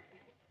me.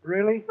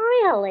 Really?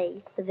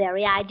 Really. The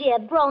very idea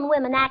of grown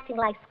women acting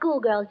like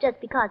schoolgirls just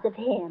because of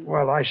him.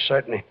 Well, I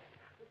certainly...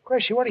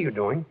 Gracie, what are you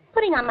doing?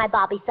 Putting on my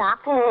bobby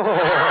socks.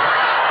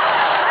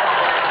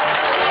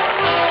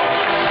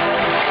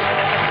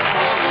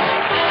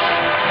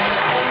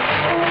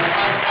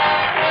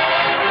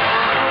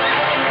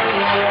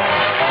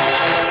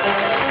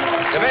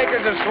 The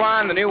makers of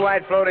Swan, the new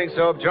white floating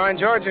soap, join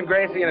George and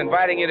Gracie in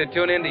inviting you to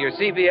tune in to your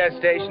CBS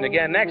station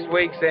again next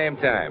week, same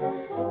time.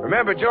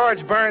 Remember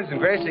George Burns and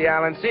Gracie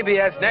Allen,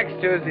 CBS next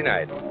Tuesday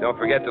night. Don't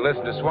forget to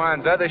listen to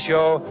Swan's other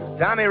show,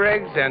 Tommy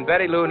Riggs and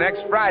Betty Lou,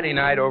 next Friday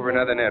night over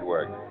another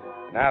network.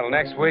 Now, till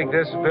next week,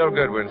 this is Bill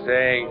Goodwin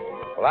saying,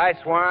 well, I,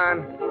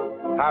 Swan,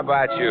 how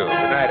about you? Good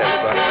night,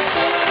 everybody.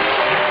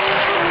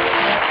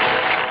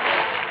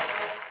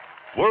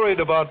 Worried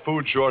about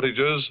food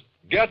shortages?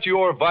 Get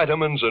your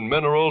vitamins and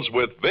minerals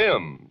with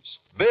Vims.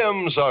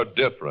 Vims are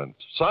different,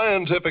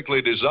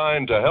 scientifically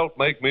designed to help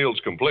make meals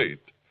complete.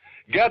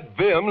 Get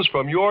Vims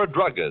from your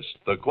druggist,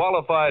 the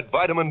qualified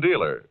vitamin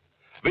dealer.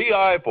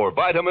 VI for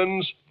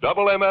vitamins,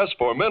 double MS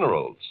for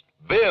minerals.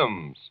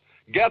 Vims.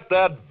 Get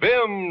that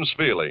Vims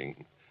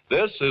feeling.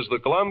 This is the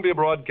Columbia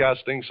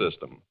Broadcasting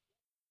System.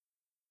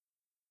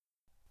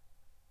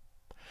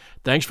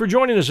 Thanks for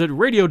joining us at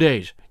Radio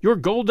Days, your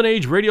Golden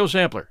Age radio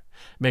sampler.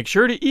 Make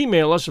sure to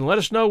email us and let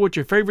us know what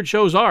your favorite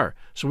shows are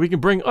so we can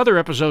bring other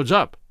episodes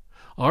up.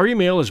 Our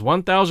email is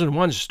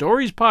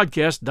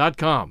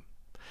 1001storiespodcast.com.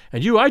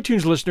 And you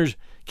iTunes listeners,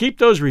 keep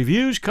those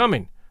reviews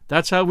coming.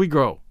 That's how we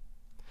grow.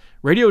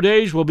 Radio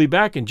Days will be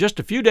back in just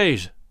a few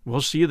days.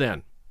 We'll see you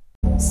then.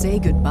 Say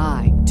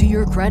goodbye to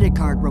your credit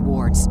card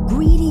rewards.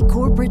 Greedy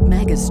corporate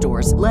mega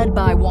stores, led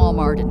by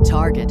Walmart and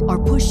Target,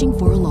 are pushing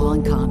for a law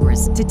in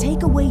Congress to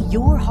take away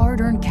your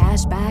hard-earned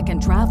cash back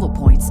and travel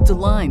points to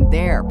line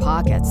their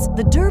pockets.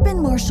 The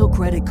Durbin-Marshall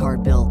credit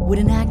card bill would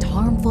enact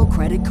harmful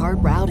credit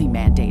card routing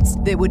mandates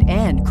that would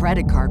end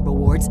credit card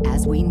rewards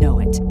as we know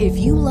it. If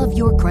you love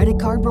your credit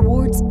card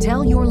rewards,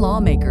 tell your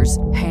lawmakers,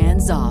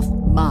 hands off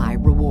my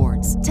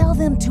rewards. Tell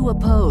them to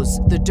oppose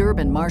the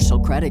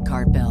Durbin-Marshall credit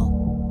card bill.